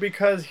go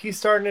because he's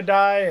starting to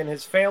die and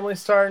his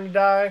family's starting to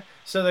die.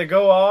 So they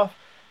go off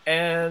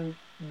and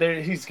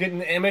he's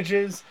getting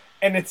images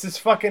and it's this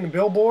fucking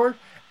billboard.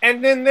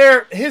 And then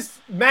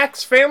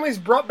Mac's family's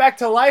brought back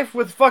to life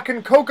with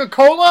fucking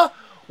Coca-Cola.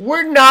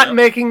 We're not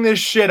making this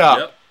shit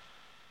up.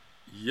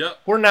 Yep.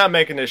 We're not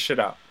making this shit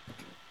up.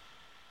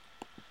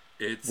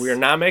 We are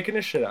not making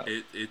this shit up.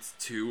 It's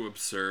too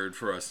absurd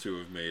for us to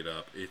have made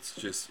up. It's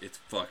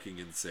fucking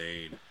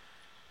insane.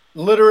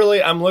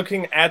 Literally, I'm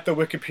looking at the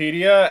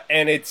Wikipedia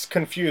and it's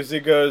confused.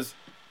 It goes,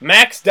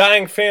 Mac's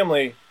dying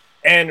family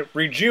and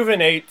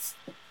rejuvenate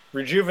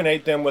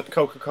them with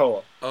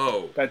Coca-Cola.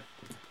 Oh.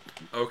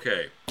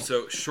 Okay,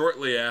 so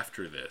shortly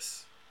after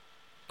this,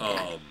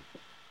 and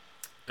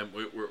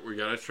we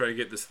gotta try to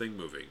get this thing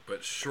moving.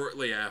 But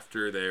shortly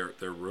after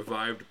they're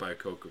revived by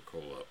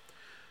Coca-Cola,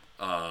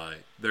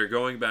 they're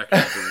going back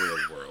into the real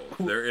world.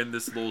 They're in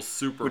this little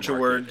supermarket. Which are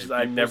words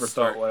I never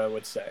thought what I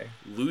would say.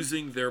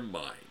 Losing their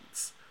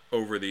minds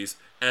over these,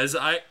 as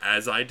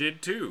I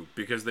did too,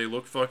 because they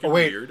look fucking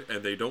weird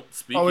and they don't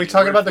speak. Are we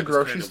talking about the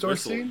grocery store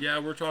scene? Yeah,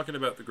 we're talking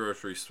about the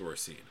grocery store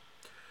scene.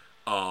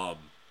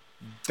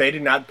 They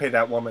did not pay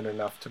that woman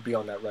enough to be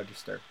on that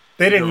register.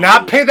 They did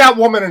not pay that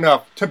woman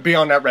enough to be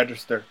on that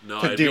register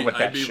to deal with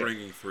that shit. I'd be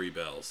ringing 3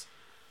 bells.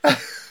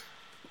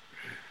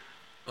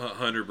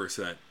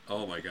 100%.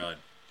 Oh my god.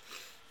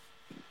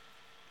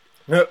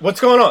 What's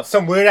going on?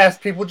 Some weird ass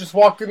people just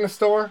walked in the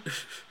store?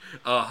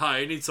 Hi,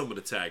 I need someone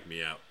to tag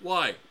me out.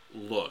 Why?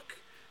 Look.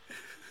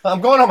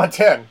 I'm going on my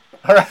 10.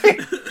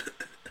 Alright?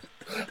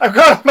 I'm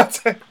going on my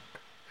 10.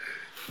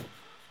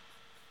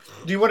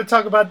 Do you want to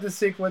talk about this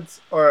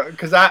sequence, or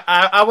because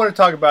I want to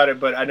talk about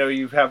it, but I know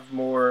you have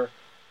more.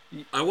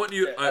 I want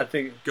you. I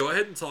think go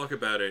ahead and talk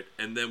about it,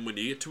 and then when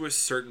you get to a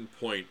certain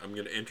point, I'm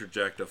going to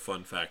interject a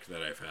fun fact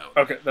that I found.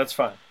 Okay, that's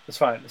fine. That's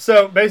fine.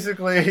 So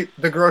basically,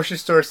 the grocery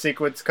store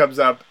sequence comes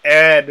up,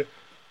 and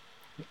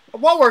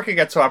while working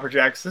at Swapper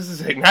Jacks, this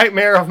is a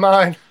nightmare of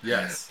mine.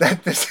 Yes,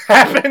 that this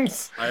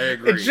happens. I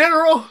agree. In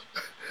general,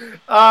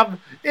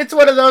 it's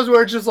one of those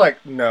where it's just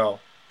like,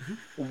 no.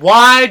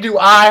 Why do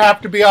I have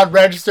to be on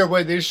register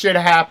when this shit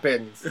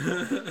happens?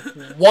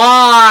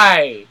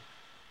 Why?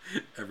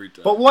 Every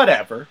time. But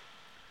whatever.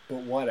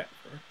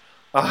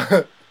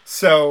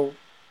 So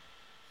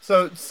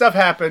stuff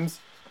happens.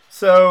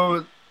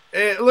 So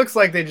it looks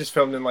like they just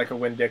filmed in like a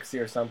Winn-Dixie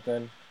or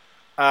something.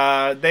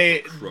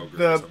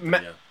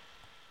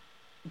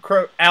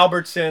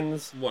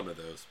 Albertsons. One of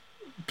those.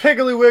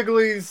 Piggly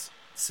Wigglies.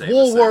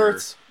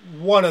 Woolworths.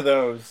 One of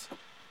those.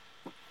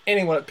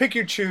 Anyone. Pick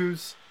your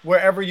choose.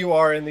 Wherever you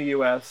are in the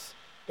U.S.,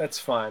 that's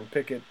fine.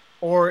 Pick it.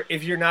 Or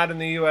if you're not in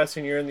the U.S.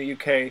 and you're in the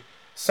U.K.,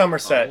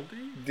 Somerset.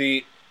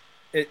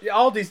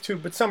 Aldi's too,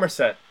 but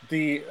Somerset.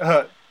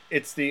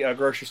 It's the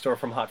grocery store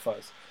from Hot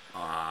Fuzz.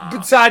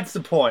 Besides the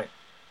point.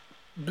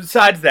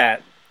 Besides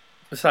that,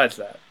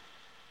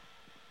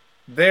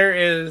 there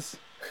is.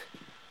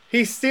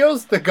 He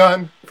steals the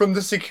gun from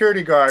the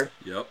security guard.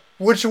 Yep.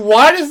 Which,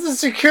 why does the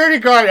security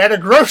guard at a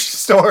grocery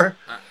store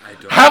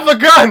have a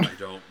gun? I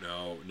don't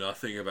know.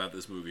 Nothing about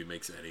this movie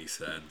makes any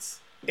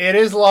sense. It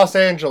is Los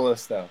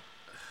Angeles, though.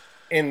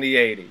 In the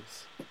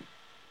 80s.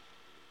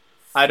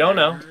 I don't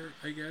know.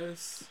 I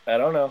guess. I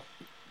don't know.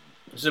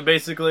 So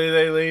basically,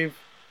 they leave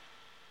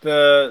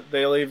out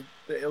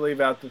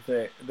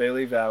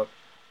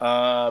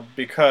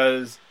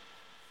because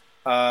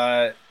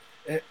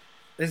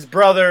his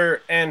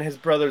brother and his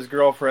brother's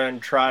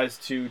girlfriend tries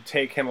to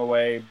take him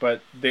away,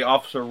 but the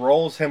officer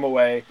rolls him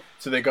away.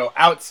 So they go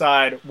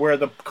outside where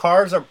the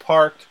cars are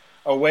parked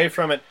away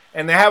from it,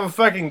 and they have a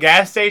fucking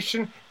gas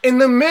station in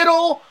the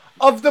middle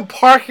of the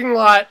parking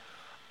lot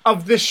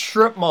of this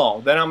strip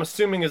mall that I'm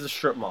assuming is a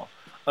strip mall.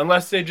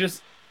 Unless they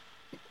just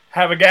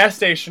have a gas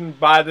station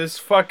by this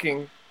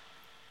fucking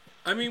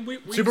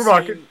we've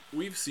supermarket.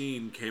 We've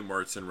seen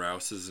Kmart's and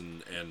Rouse's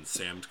and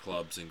Sam's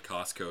Clubs and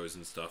Costco's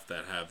and stuff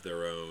that have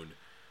their own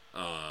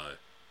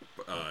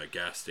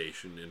gas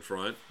station in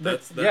front.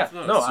 That's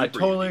not I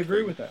totally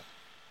agree with that.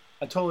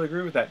 I totally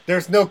agree with that.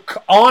 There's no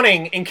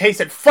awning in case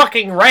it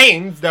fucking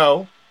rains,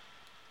 though.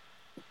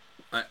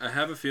 I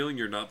have a feeling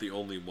you're not the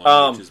only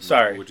one.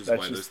 Which is why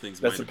those things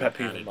might have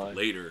been added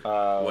later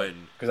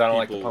when because I don't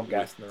like to pump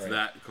gas in the rain.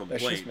 That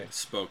complaint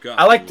spoke up.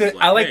 I like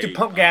to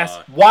pump gas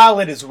while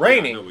it is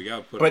raining,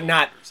 but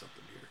not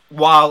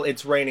while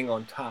it's raining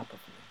on top of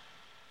me.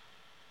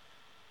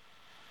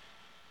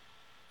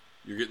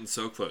 You're getting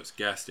so close.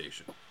 Gas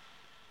station.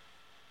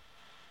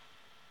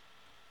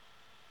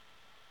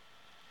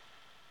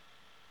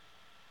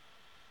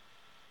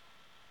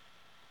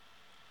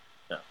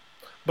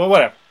 But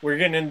whatever, we're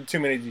getting into too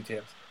many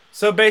details.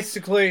 So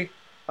basically,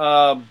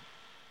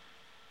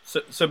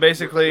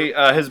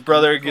 his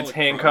brother gets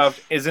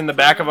handcuffed, is in the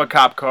back of a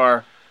cop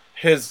car.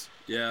 His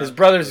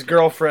brother's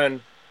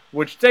girlfriend,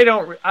 which I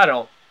don't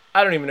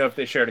even know if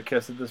they shared a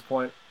kiss at this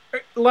point.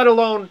 Let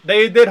alone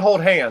they did hold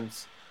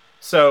hands.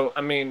 So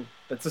I mean,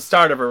 that's the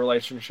start of a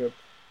relationship.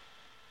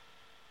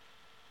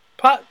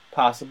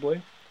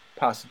 Possibly.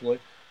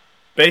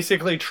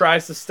 Basically,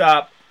 tries to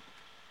stop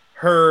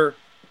her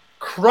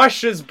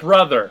crush's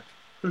brother,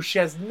 who she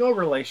has no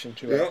relation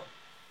to. Yep.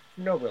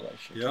 No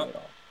relation to at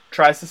all.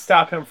 Tries to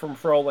stop him from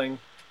falling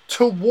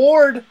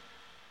toward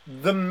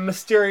the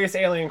mysterious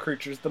alien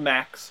creatures, the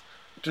Max,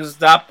 to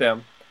stop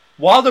them,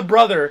 while the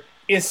brother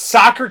is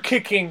soccer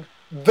kicking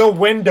the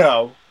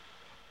window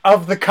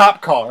of the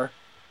cop car.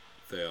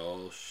 They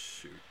all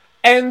shoot.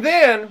 And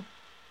then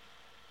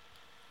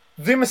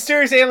the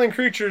mysterious alien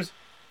creatures,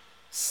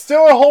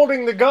 still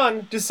holding the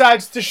gun,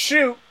 decides to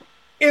shoot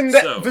in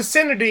the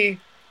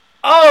vicinity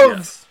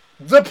of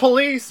the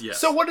police. Yes.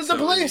 So what does the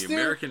police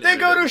do? They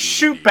go to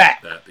shoot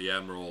back. That the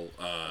Admiral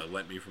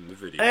lent me from the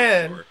video.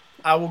 And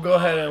I will go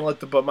ahead and let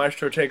the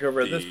Maestro take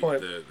over at this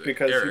point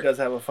because he does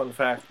have a fun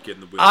fact.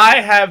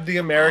 I have the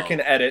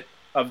American edit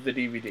of the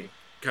DVD.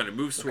 Kind of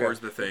moves towards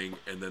the thing,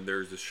 and then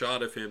there's a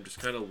shot of him just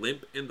kind of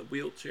limp in the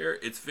wheelchair.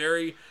 It's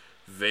very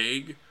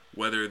vague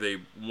whether they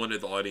wanted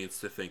the audience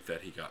to think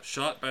that he got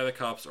shot by the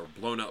cops or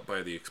blown up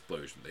by the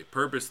explosion. They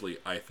purposely,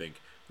 I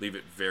think, leave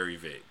it very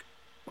vague.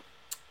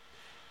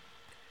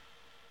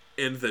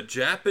 In the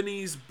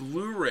Japanese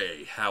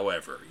Blu-ray,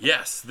 however,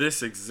 yes,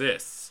 this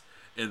exists.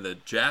 In the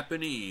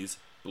Japanese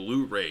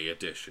Blu-ray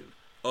edition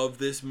of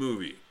this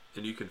movie,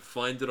 and you can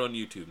find it on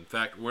YouTube. In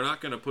fact, we're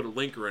not going to put a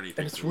link or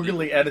anything. And it's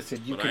really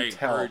edited, you can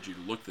tell. I encourage you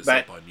to look this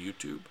up on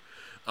YouTube.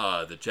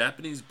 The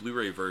Japanese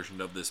Blu-ray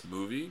version of this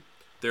movie,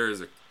 there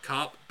is a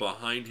cop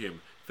behind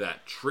him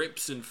that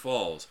trips and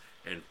falls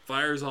and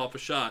fires off a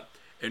shot,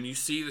 and you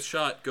see the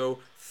shot go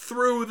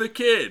through the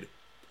kid.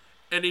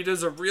 And he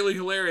does a really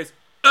hilarious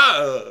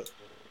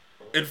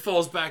and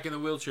falls back in the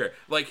wheelchair.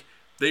 Like,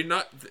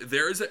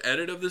 there is an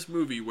edit of this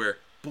movie where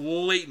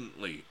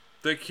blatantly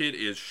the kid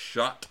is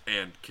shot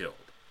and killed.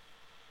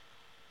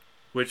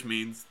 Which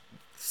means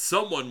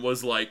someone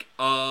was like,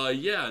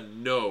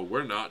 no,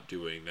 we're not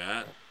doing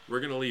that. We're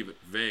going to leave it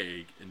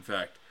vague. In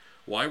fact,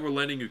 why we're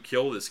letting you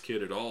kill this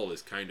kid at all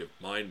is kind of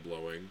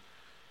mind-blowing.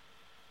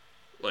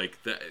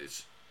 Like, that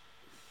is...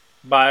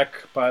 By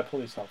a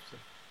police officer.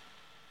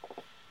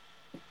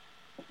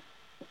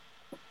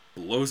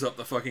 Blows up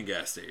the fucking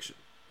gas station.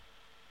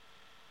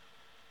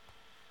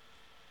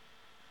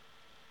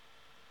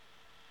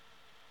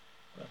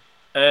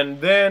 And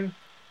then...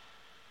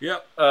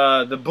 Yep.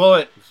 The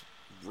bullet,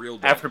 real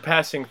after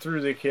passing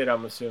through the kid,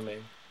 I'm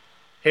assuming,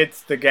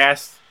 hits the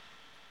gas.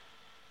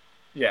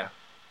 Yeah.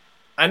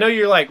 I know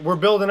you're like, we're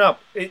building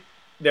up.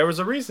 There was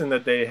a reason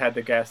that they had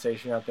the gas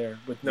station out there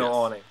with no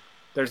awning.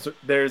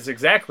 There's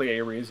exactly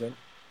a reason.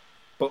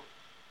 But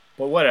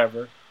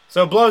whatever.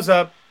 So it blows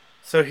up.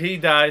 So he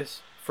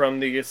dies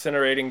from the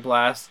incinerating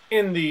blast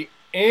in the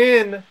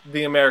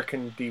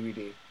American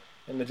DVD.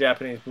 In the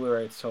Japanese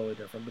Blu-ray, it's totally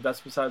different. But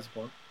that's besides the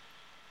point.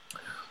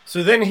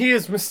 So then he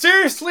is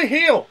mysteriously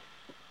healed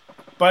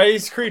by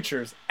these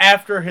creatures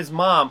after his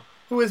mom,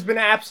 who has been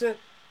absent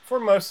for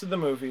most of the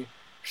movie,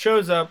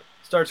 shows up,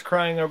 starts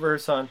crying over her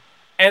son,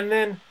 and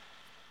then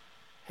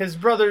his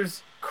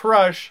brother's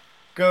crush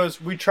goes,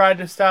 we tried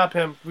to stop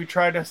him.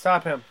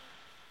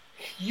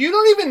 You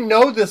don't even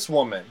know this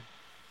woman.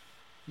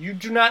 You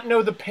do not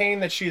know the pain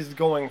that she is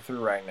going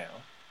through right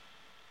now.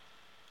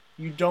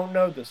 You don't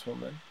know this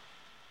woman.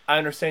 I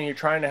understand you're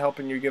trying to help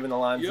and you're giving the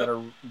lines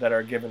that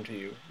are given to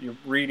you. You're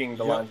reading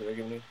the lines that are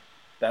given to you.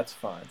 That's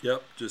fine.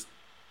 Yep,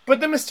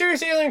 But the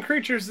mysterious alien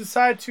creatures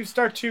decide to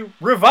start to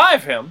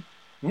revive him,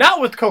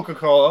 not with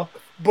Coca-Cola,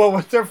 but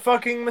with their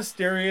fucking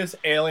mysterious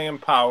alien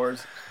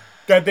powers.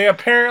 that they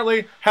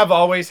apparently have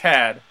always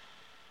had.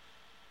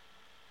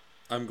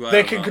 I'm glad They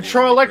I'm can not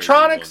control the only crazy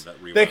electronics. one that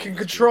They rewound can this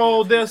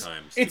control movie a few this.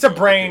 times It's to a go,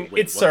 brain. okay,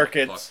 wait, It's what the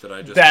circuits. fuck did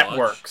I just That watch?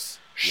 works.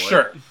 What?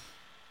 Sure.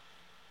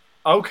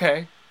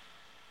 Okay.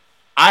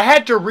 I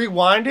had to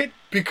rewind it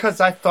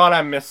because I thought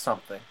I missed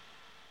something.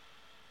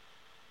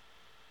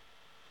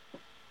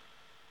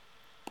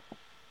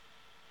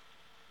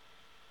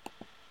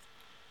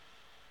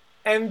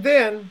 And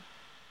then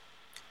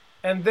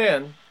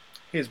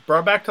he's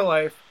brought back to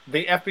life.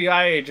 The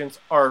FBI agents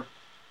are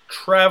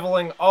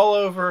traveling all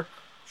over.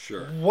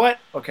 Sure. What?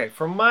 Okay,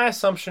 from my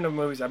assumption of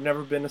movies, I've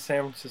never been to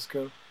San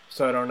Francisco,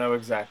 so I don't know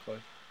exactly.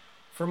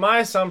 For my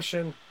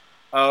assumption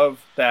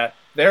of that,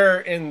 they're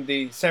in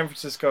the San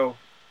Francisco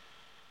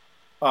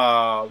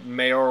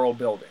mayoral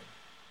building.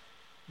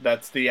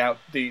 That's the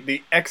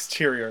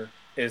exterior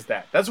is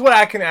that. That's what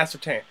I can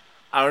ascertain.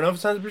 I don't know if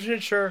it's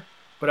 100% sure,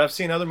 but I've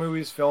seen other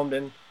movies filmed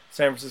in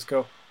San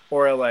Francisco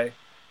or LA,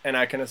 and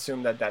I can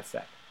assume that that's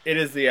that. It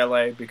is the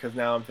LA because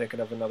now I'm thinking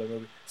of another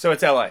movie. So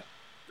it's LA.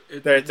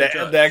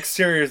 The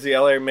exterior is the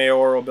LA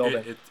mayoral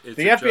building. It's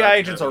the a FBI judge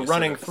agents are having a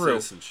running through.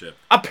 citizenship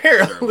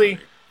Apparently, ceremony.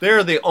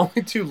 they're the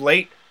only two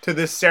late to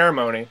this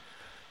ceremony.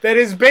 That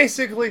is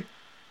basically,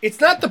 it's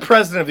not the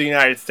president of the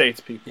United States,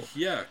 people.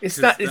 Yeah, It's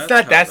 'cause not- it's that's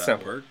not how that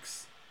simple.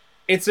 Works.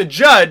 It's a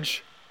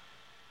judge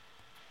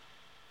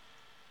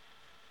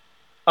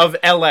of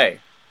LA.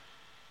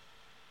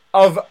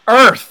 Of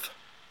Earth.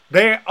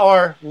 They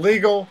are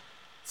legal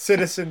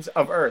citizens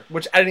of Earth,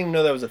 which I didn't even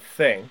know that was a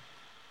thing.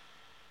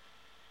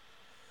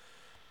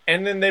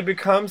 And then they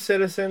become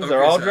citizens.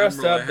 They're Okay, all so dressed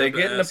Admiral, I up. have They to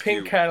get in a ask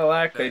pink you,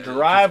 Cadillac. They 'cause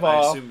drive I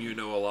off. assume you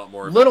know a lot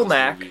more about Little this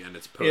Mac movie and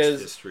its is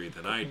post-history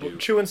than I do.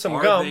 chewing some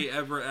Are gum. they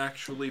ever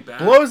actually back?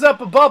 Blows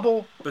up a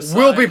bubble.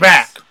 We'll be Besides-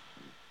 back.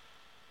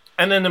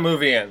 And then the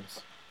movie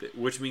ends.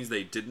 Which means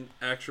they didn't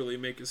actually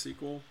make a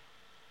sequel?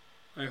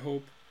 I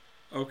hope.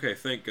 Okay,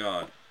 thank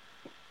God.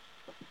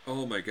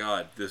 Oh my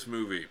God, this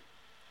movie.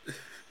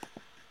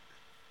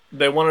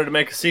 They wanted to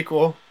make a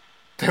sequel.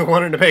 They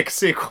wanted to make a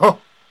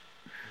sequel.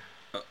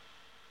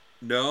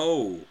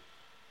 No.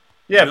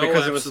 Yeah, No,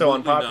 because it was so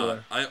absolutely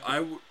unpopular.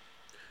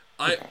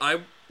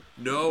 not.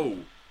 No.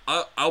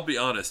 I'll be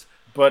honest.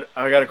 But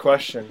I got a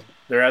question.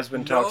 There has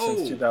been talk No.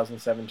 since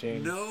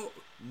 2017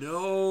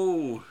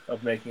 No.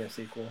 of making a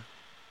sequel.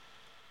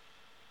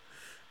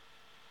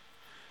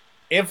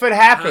 If it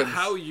happens,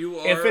 How you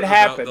are if it about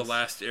happens, The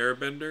Last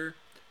Airbender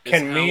is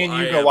can me how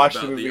and you I go am watch the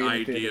about movie the in the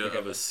idea theater of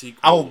together. a sequel.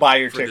 I will buy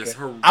your for this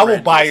ticket. I will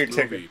buy your horrendous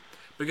ticket. movie.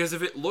 Because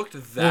if it looked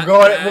that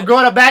We're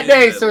going up that in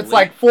day, the so it's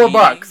late like $4.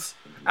 80s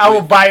I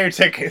will with buy your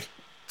ticket.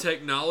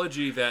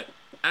 technology that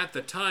at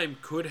the time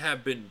could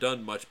have been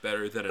done much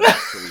better than it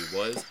actually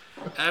was.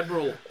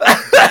 Admiral,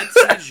 that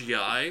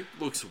CGI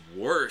looks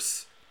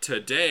worse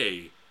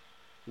today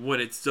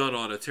when it's done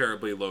on a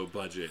terribly low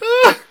budget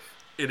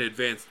in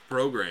advanced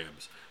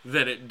programs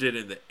than it did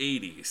in the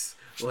 80s.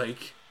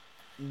 Like,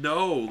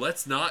 no,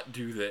 let's not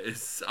do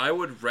this. I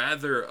would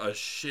rather a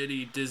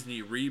shitty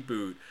Disney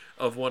reboot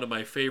of one of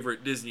my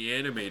favorite Disney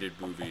animated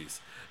movies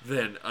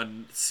than a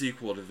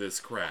sequel to this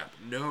crap.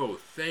 No,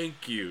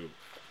 thank you.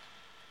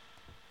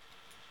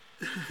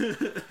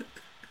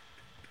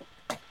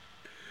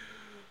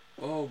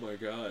 Oh my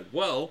God.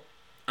 Well,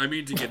 I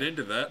mean to get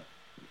into that.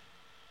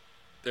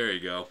 There you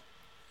go.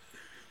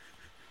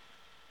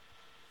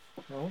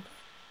 Well,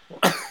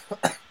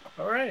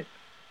 all right.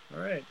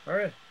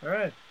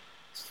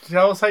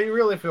 Tell us how you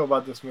really feel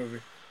about this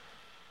movie.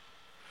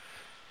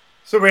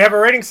 So we have a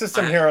rating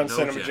system here on No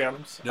Cinema gem.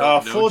 Gems. No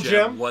Full gem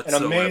gem, an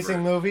whatsoever. amazing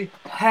movie.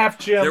 Half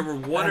gem, There were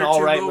one an or two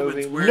alright moments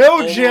movie. where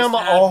No it gem,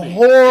 almost a had me.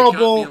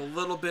 horrible. It got me a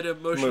little bit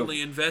emotionally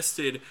movie.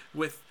 invested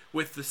with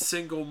the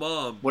single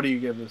mom. What do you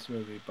give this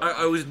movie? Bob?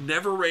 I was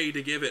never ready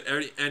to give it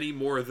any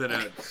more than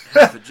a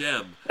half a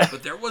gem,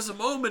 but there was a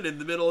moment in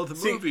the middle of the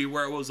movie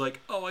where it was like,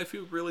 "Oh, I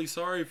feel really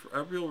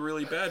I feel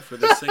really bad for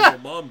this single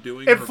mom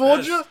doing It her fooled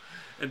best you?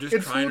 and just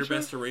It trying her fooled you?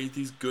 best to raise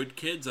these good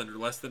kids under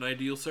less than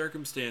ideal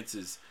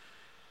circumstances."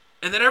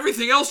 And then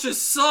everything else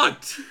just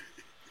sucked.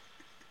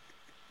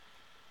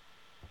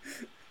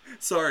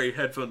 Sorry,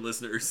 headphone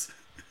listeners.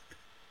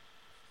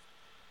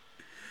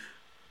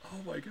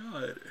 Oh my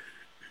God.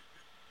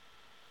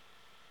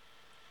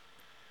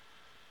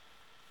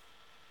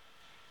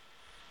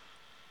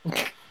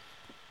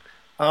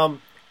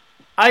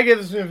 I give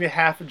this movie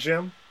half a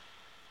gem.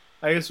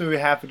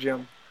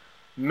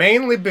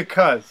 Mainly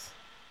because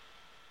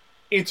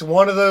it's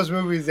one of those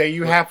movies that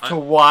you have to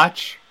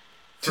watch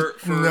to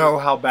know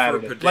how bad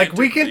it is. Like,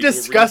 we can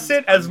discuss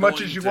it as much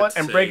as you want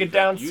and break it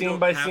down scene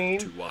by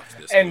scene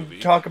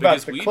and talk about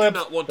the clips,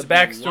 the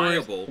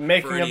backstories, the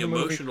making of the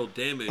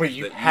movie. But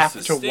you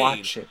have to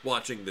watch it.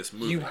 Watching this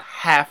movie. You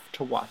have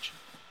to watch it.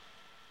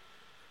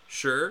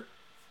 Sure.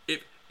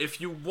 If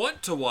you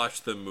want to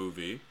watch the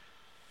movie,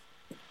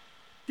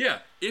 yeah,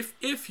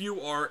 if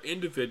you are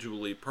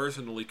individually,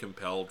 personally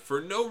compelled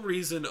for no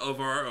reason of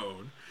our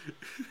own,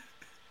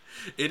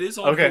 it is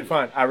on Okay, Hulu.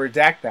 fine. I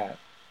redact that.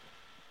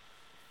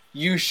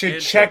 you should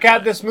And check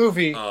out Showtime. this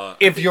movie I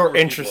if think you're more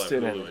people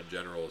interested have in Hulu it. in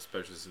general,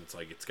 especially since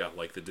like it's got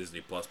like the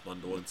Disney Plus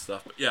bundle and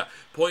stuff. But yeah,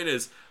 point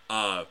is,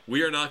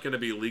 we are not going to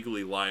be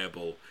legally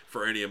liable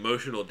for any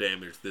emotional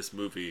damage this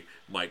movie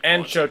might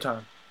And cause.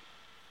 Showtime.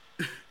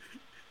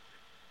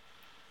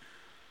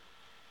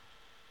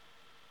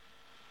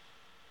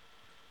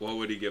 What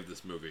would he give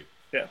this movie?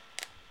 Yeah.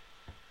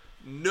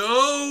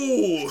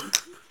 No.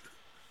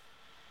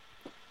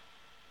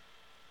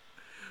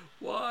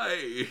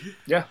 Why?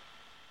 Yeah.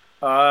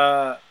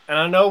 And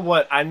I know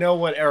what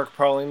Eric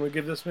Parling would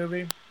give this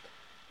movie.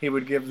 He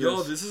would give this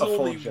Yo, this is a full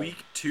only check.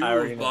 week 2 I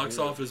already of know Box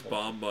he would Office give it.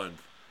 Bomb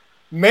Month.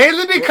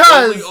 Mainly We're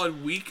because only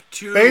on week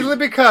 2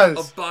 because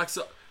of box.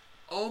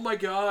 Oh my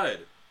god.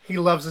 he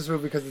loves this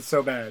movie because it's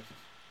so bad.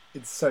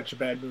 It's such a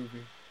bad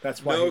movie.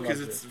 That's why. No, he because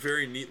loves it's it.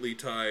 very neatly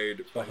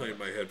tied behind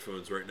my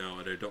headphones right now,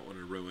 and I don't want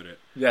to ruin it.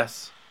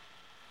 Yes.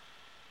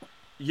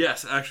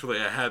 Yes, actually,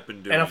 I have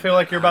been doing. And I feel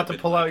like you're about to I've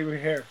pull been, out your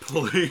hair.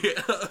 pulling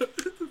out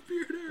the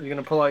beard hair. You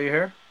gonna pull out your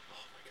hair?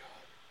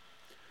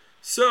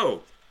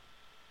 So,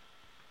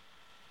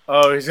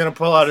 Oh, he's gonna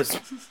pull out his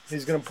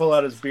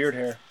beard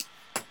hair.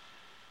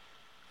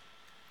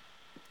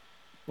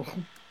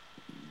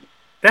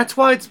 That's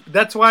why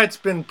it's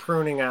been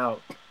pruning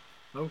out.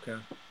 Okay.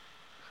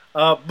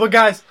 But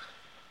guys,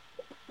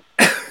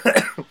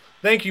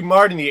 thank you,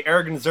 Martin, the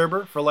arrogant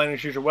Zerber, for letting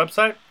us use your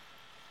website.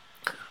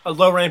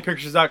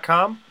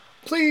 LowRainPictures.com.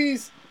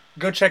 Please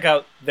go check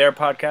out their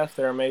podcast.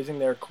 They're amazing.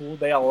 They're cool.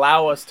 They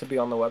allow us to be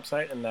on the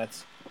website, and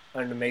that's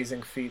an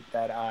amazing feat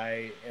that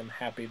I am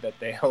happy that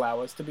they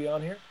allow us to be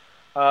on here.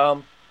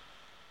 Go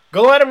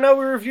let them know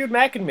we reviewed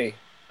Mac and Me.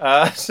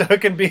 So they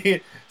can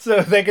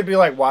be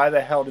like, why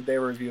the hell did they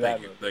review that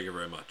thank you, movie? thank you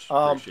very much.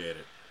 Um, Appreciate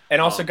it.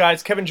 And also,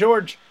 guys, Kevin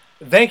George,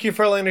 thank you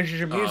for letting us use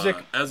your music.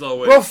 As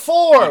always,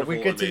 Before beautiful,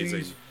 we get to amazing,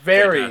 these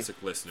very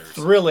fantastic listeners,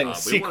 thrilling we wanna know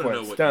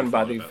sequence what done you by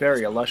thought the about very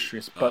this movie.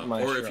 illustrious Butt Or if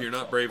Maestro. you're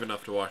not brave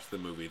enough to watch the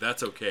movie,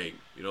 that's okay.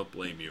 We don't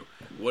blame you.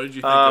 What did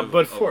you think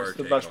But of first, our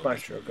the take Butt on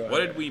Maestro, this go movie?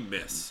 What ahead. did we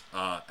miss?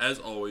 As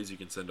always, you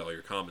can send all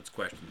your comments,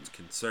 questions,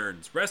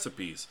 concerns,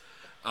 recipes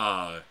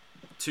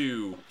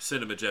to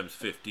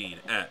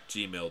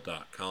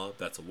cinemagems15@gmail.com.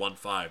 That's a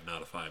 15,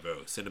 not a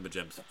 50.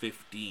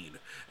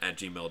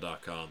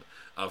 cinemagems15@gmail.com.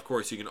 Of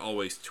course, you can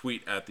always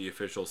tweet at the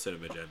official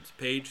CinemaGems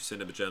page,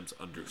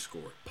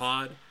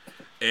 cinemagems_pod.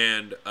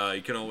 And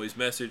you can always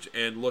message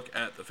and look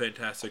at the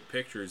fantastic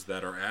pictures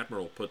that our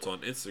Admiral puts on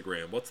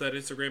Instagram. What's that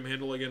Instagram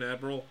handle again,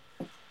 Admiral?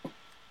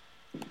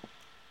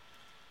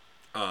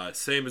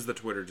 Same as the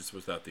Twitter, just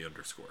without the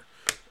underscore.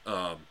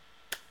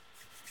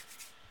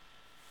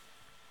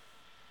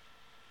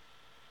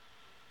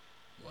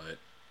 What?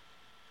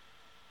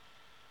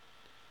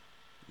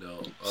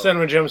 No. Oh,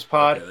 Cinema Gems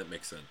Pod. okay, that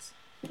makes sense.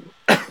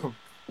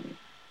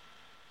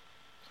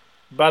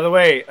 By the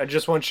way, I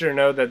just want you to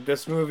know that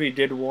this movie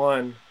did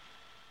win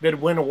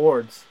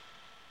awards.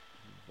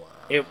 Wow.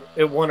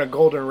 It won a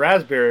Golden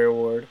Raspberry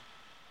Award.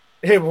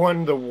 It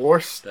won the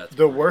worst That's the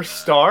pretty worst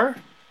bad. star,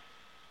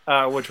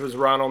 which was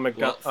Ronald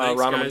Well, thanks,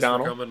 Ronald guys,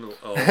 McDonald. for coming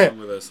along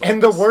with us on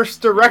And the this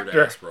worst director.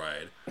 weird-ass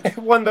ride. It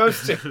won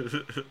those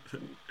two.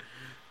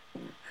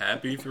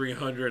 Happy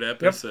 300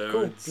 Yep, episodes.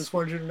 cool. Just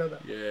wanted you to know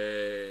that.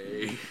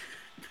 Yay.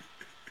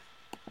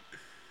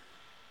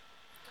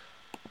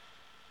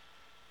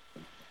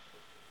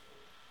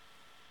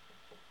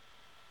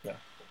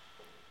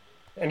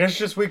 And it's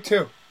just week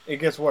 2. It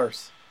gets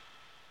worse.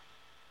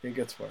 It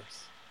gets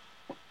worse.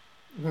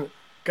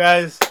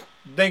 Guys,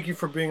 thank you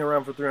for being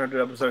around for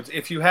 300 episodes.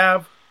 If you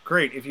have,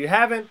 great. If you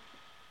haven't,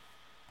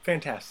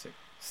 fantastic.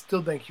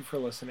 Still thank you for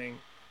listening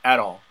at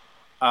all.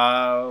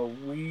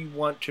 We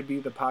want to be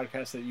the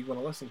podcast that you want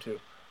to listen to.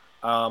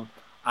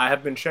 I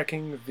have been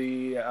checking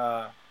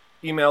the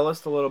email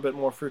list a little bit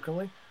more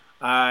frequently.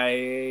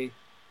 I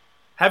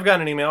have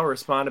gotten an email,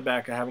 responded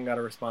back. I haven't got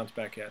a response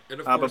back yet. And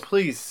of But course-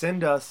 please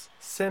send us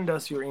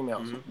your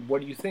emails. Mhm.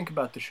 What do you think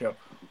about the show?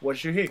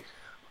 What's your heat?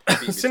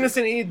 Beat me Send to us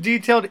an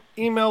detailed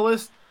email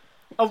list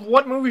of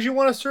what movies you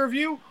want us to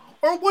review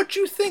or what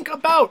you think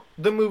about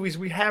the movies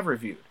we have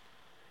reviewed.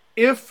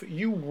 If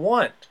you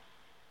want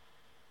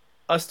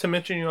us to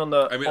mention you on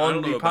the I mean, I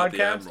don't know about the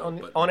podcast Admiral,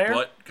 but on air,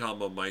 Butt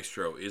Combo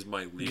Maestro is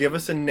my legal Give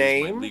us a is my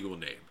name. legal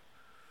name.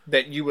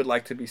 that you would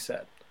like to be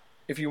said.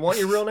 If you want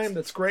your real name,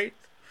 that's great.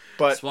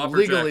 But Swapper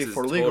legally, Jacks is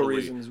for legal totally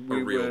reasons, a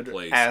we real would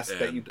place, ask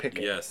that and you pick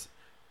it. Yes.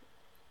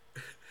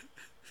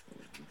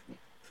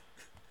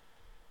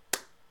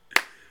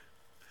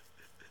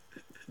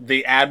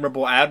 The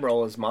Admirable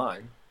Admiral is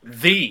mine.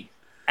 The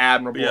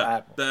Admirable Yeah,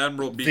 Admiral. the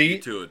Admiral beat The- me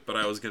to it, but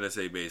I was gonna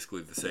say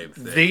basically the same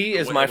thing. The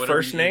is my Whenever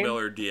first you name. email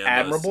or DM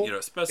Admirable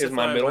us, specify is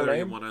my middle whether you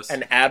name, want us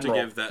and to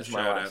Admiral give that is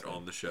my shout last out name.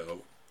 on the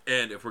show.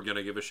 And if we're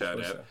gonna give a shout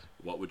What's out, that?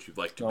 what would you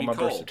like to on be my birth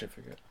called?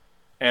 certificate.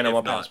 And on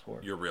If my not,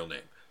 passport. your real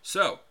name.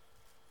 So,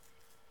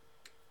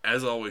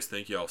 as always,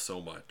 thank you all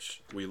so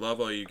much. We love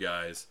all you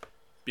guys.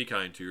 Be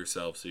kind to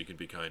yourself so you can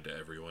be kind to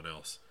everyone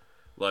else.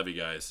 Love you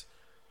guys.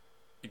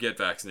 Get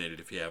vaccinated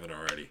if you haven't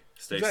already.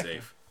 Stay Exactly.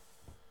 safe.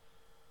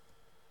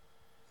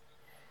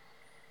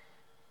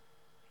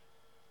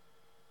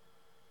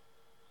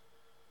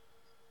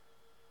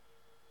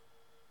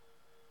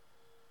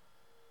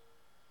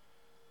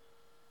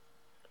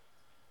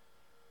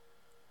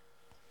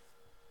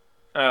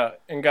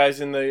 And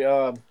guys, in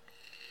the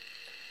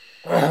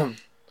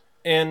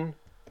in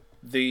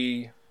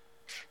the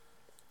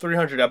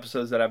 300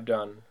 episodes that I've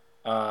done,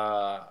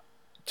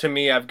 to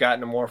me, I've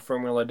gotten a more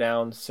formula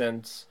down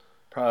since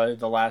probably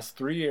the last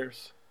 3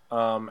 years.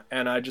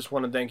 And I just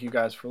want to thank you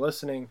guys for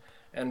listening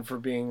and for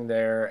being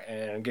there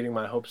and getting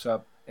my hopes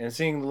up and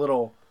seeing the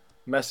little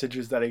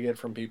messages that I get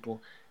from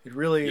people. It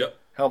really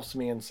helps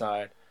me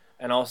inside.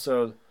 And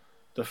also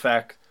the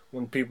fact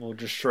when people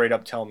just straight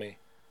up tell me,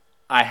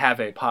 I have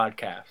a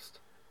podcast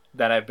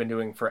that I've been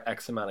doing for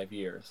X amount of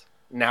years.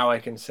 Now I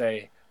can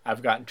say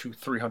I've gotten to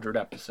 300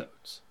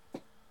 episodes.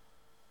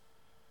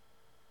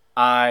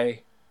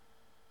 I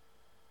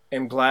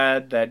am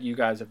glad that you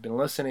guys have been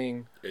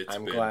listening.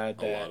 I'm glad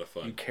that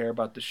you care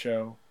about the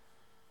show.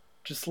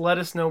 Just let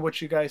us know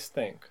what you guys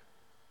think.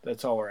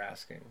 That's all we're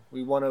asking.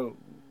 We want to,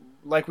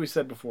 like we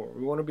said before,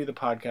 we want to be the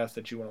podcast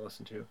that you want to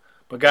listen to.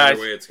 But guys,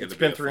 it's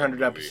been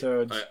 300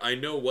 episodes. I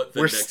know what the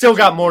We're still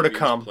got more to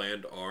come.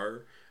 Planned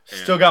are.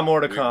 Still got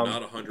more to come.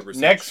 Not 100%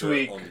 next sure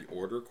week on the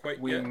order quite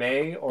we yet,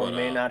 may or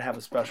may not have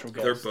a special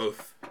guest. They're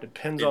both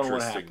depends on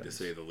what happens. to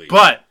say the least.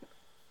 But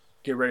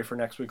get ready for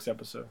next week's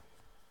episode.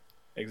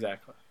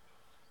 Exactly.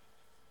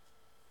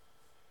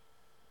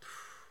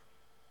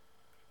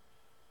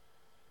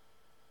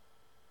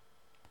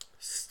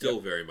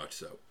 Still very much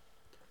so.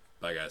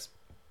 Bye, guys.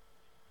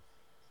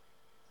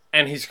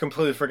 And he's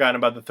completely forgotten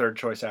about the third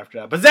choice after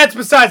that. But that's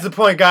besides the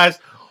point, guys.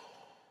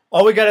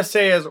 All we got to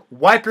say is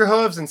wipe your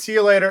hooves and see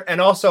you later.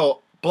 And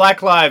also,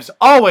 Black Lives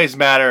always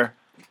matter.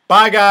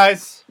 Bye,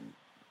 guys.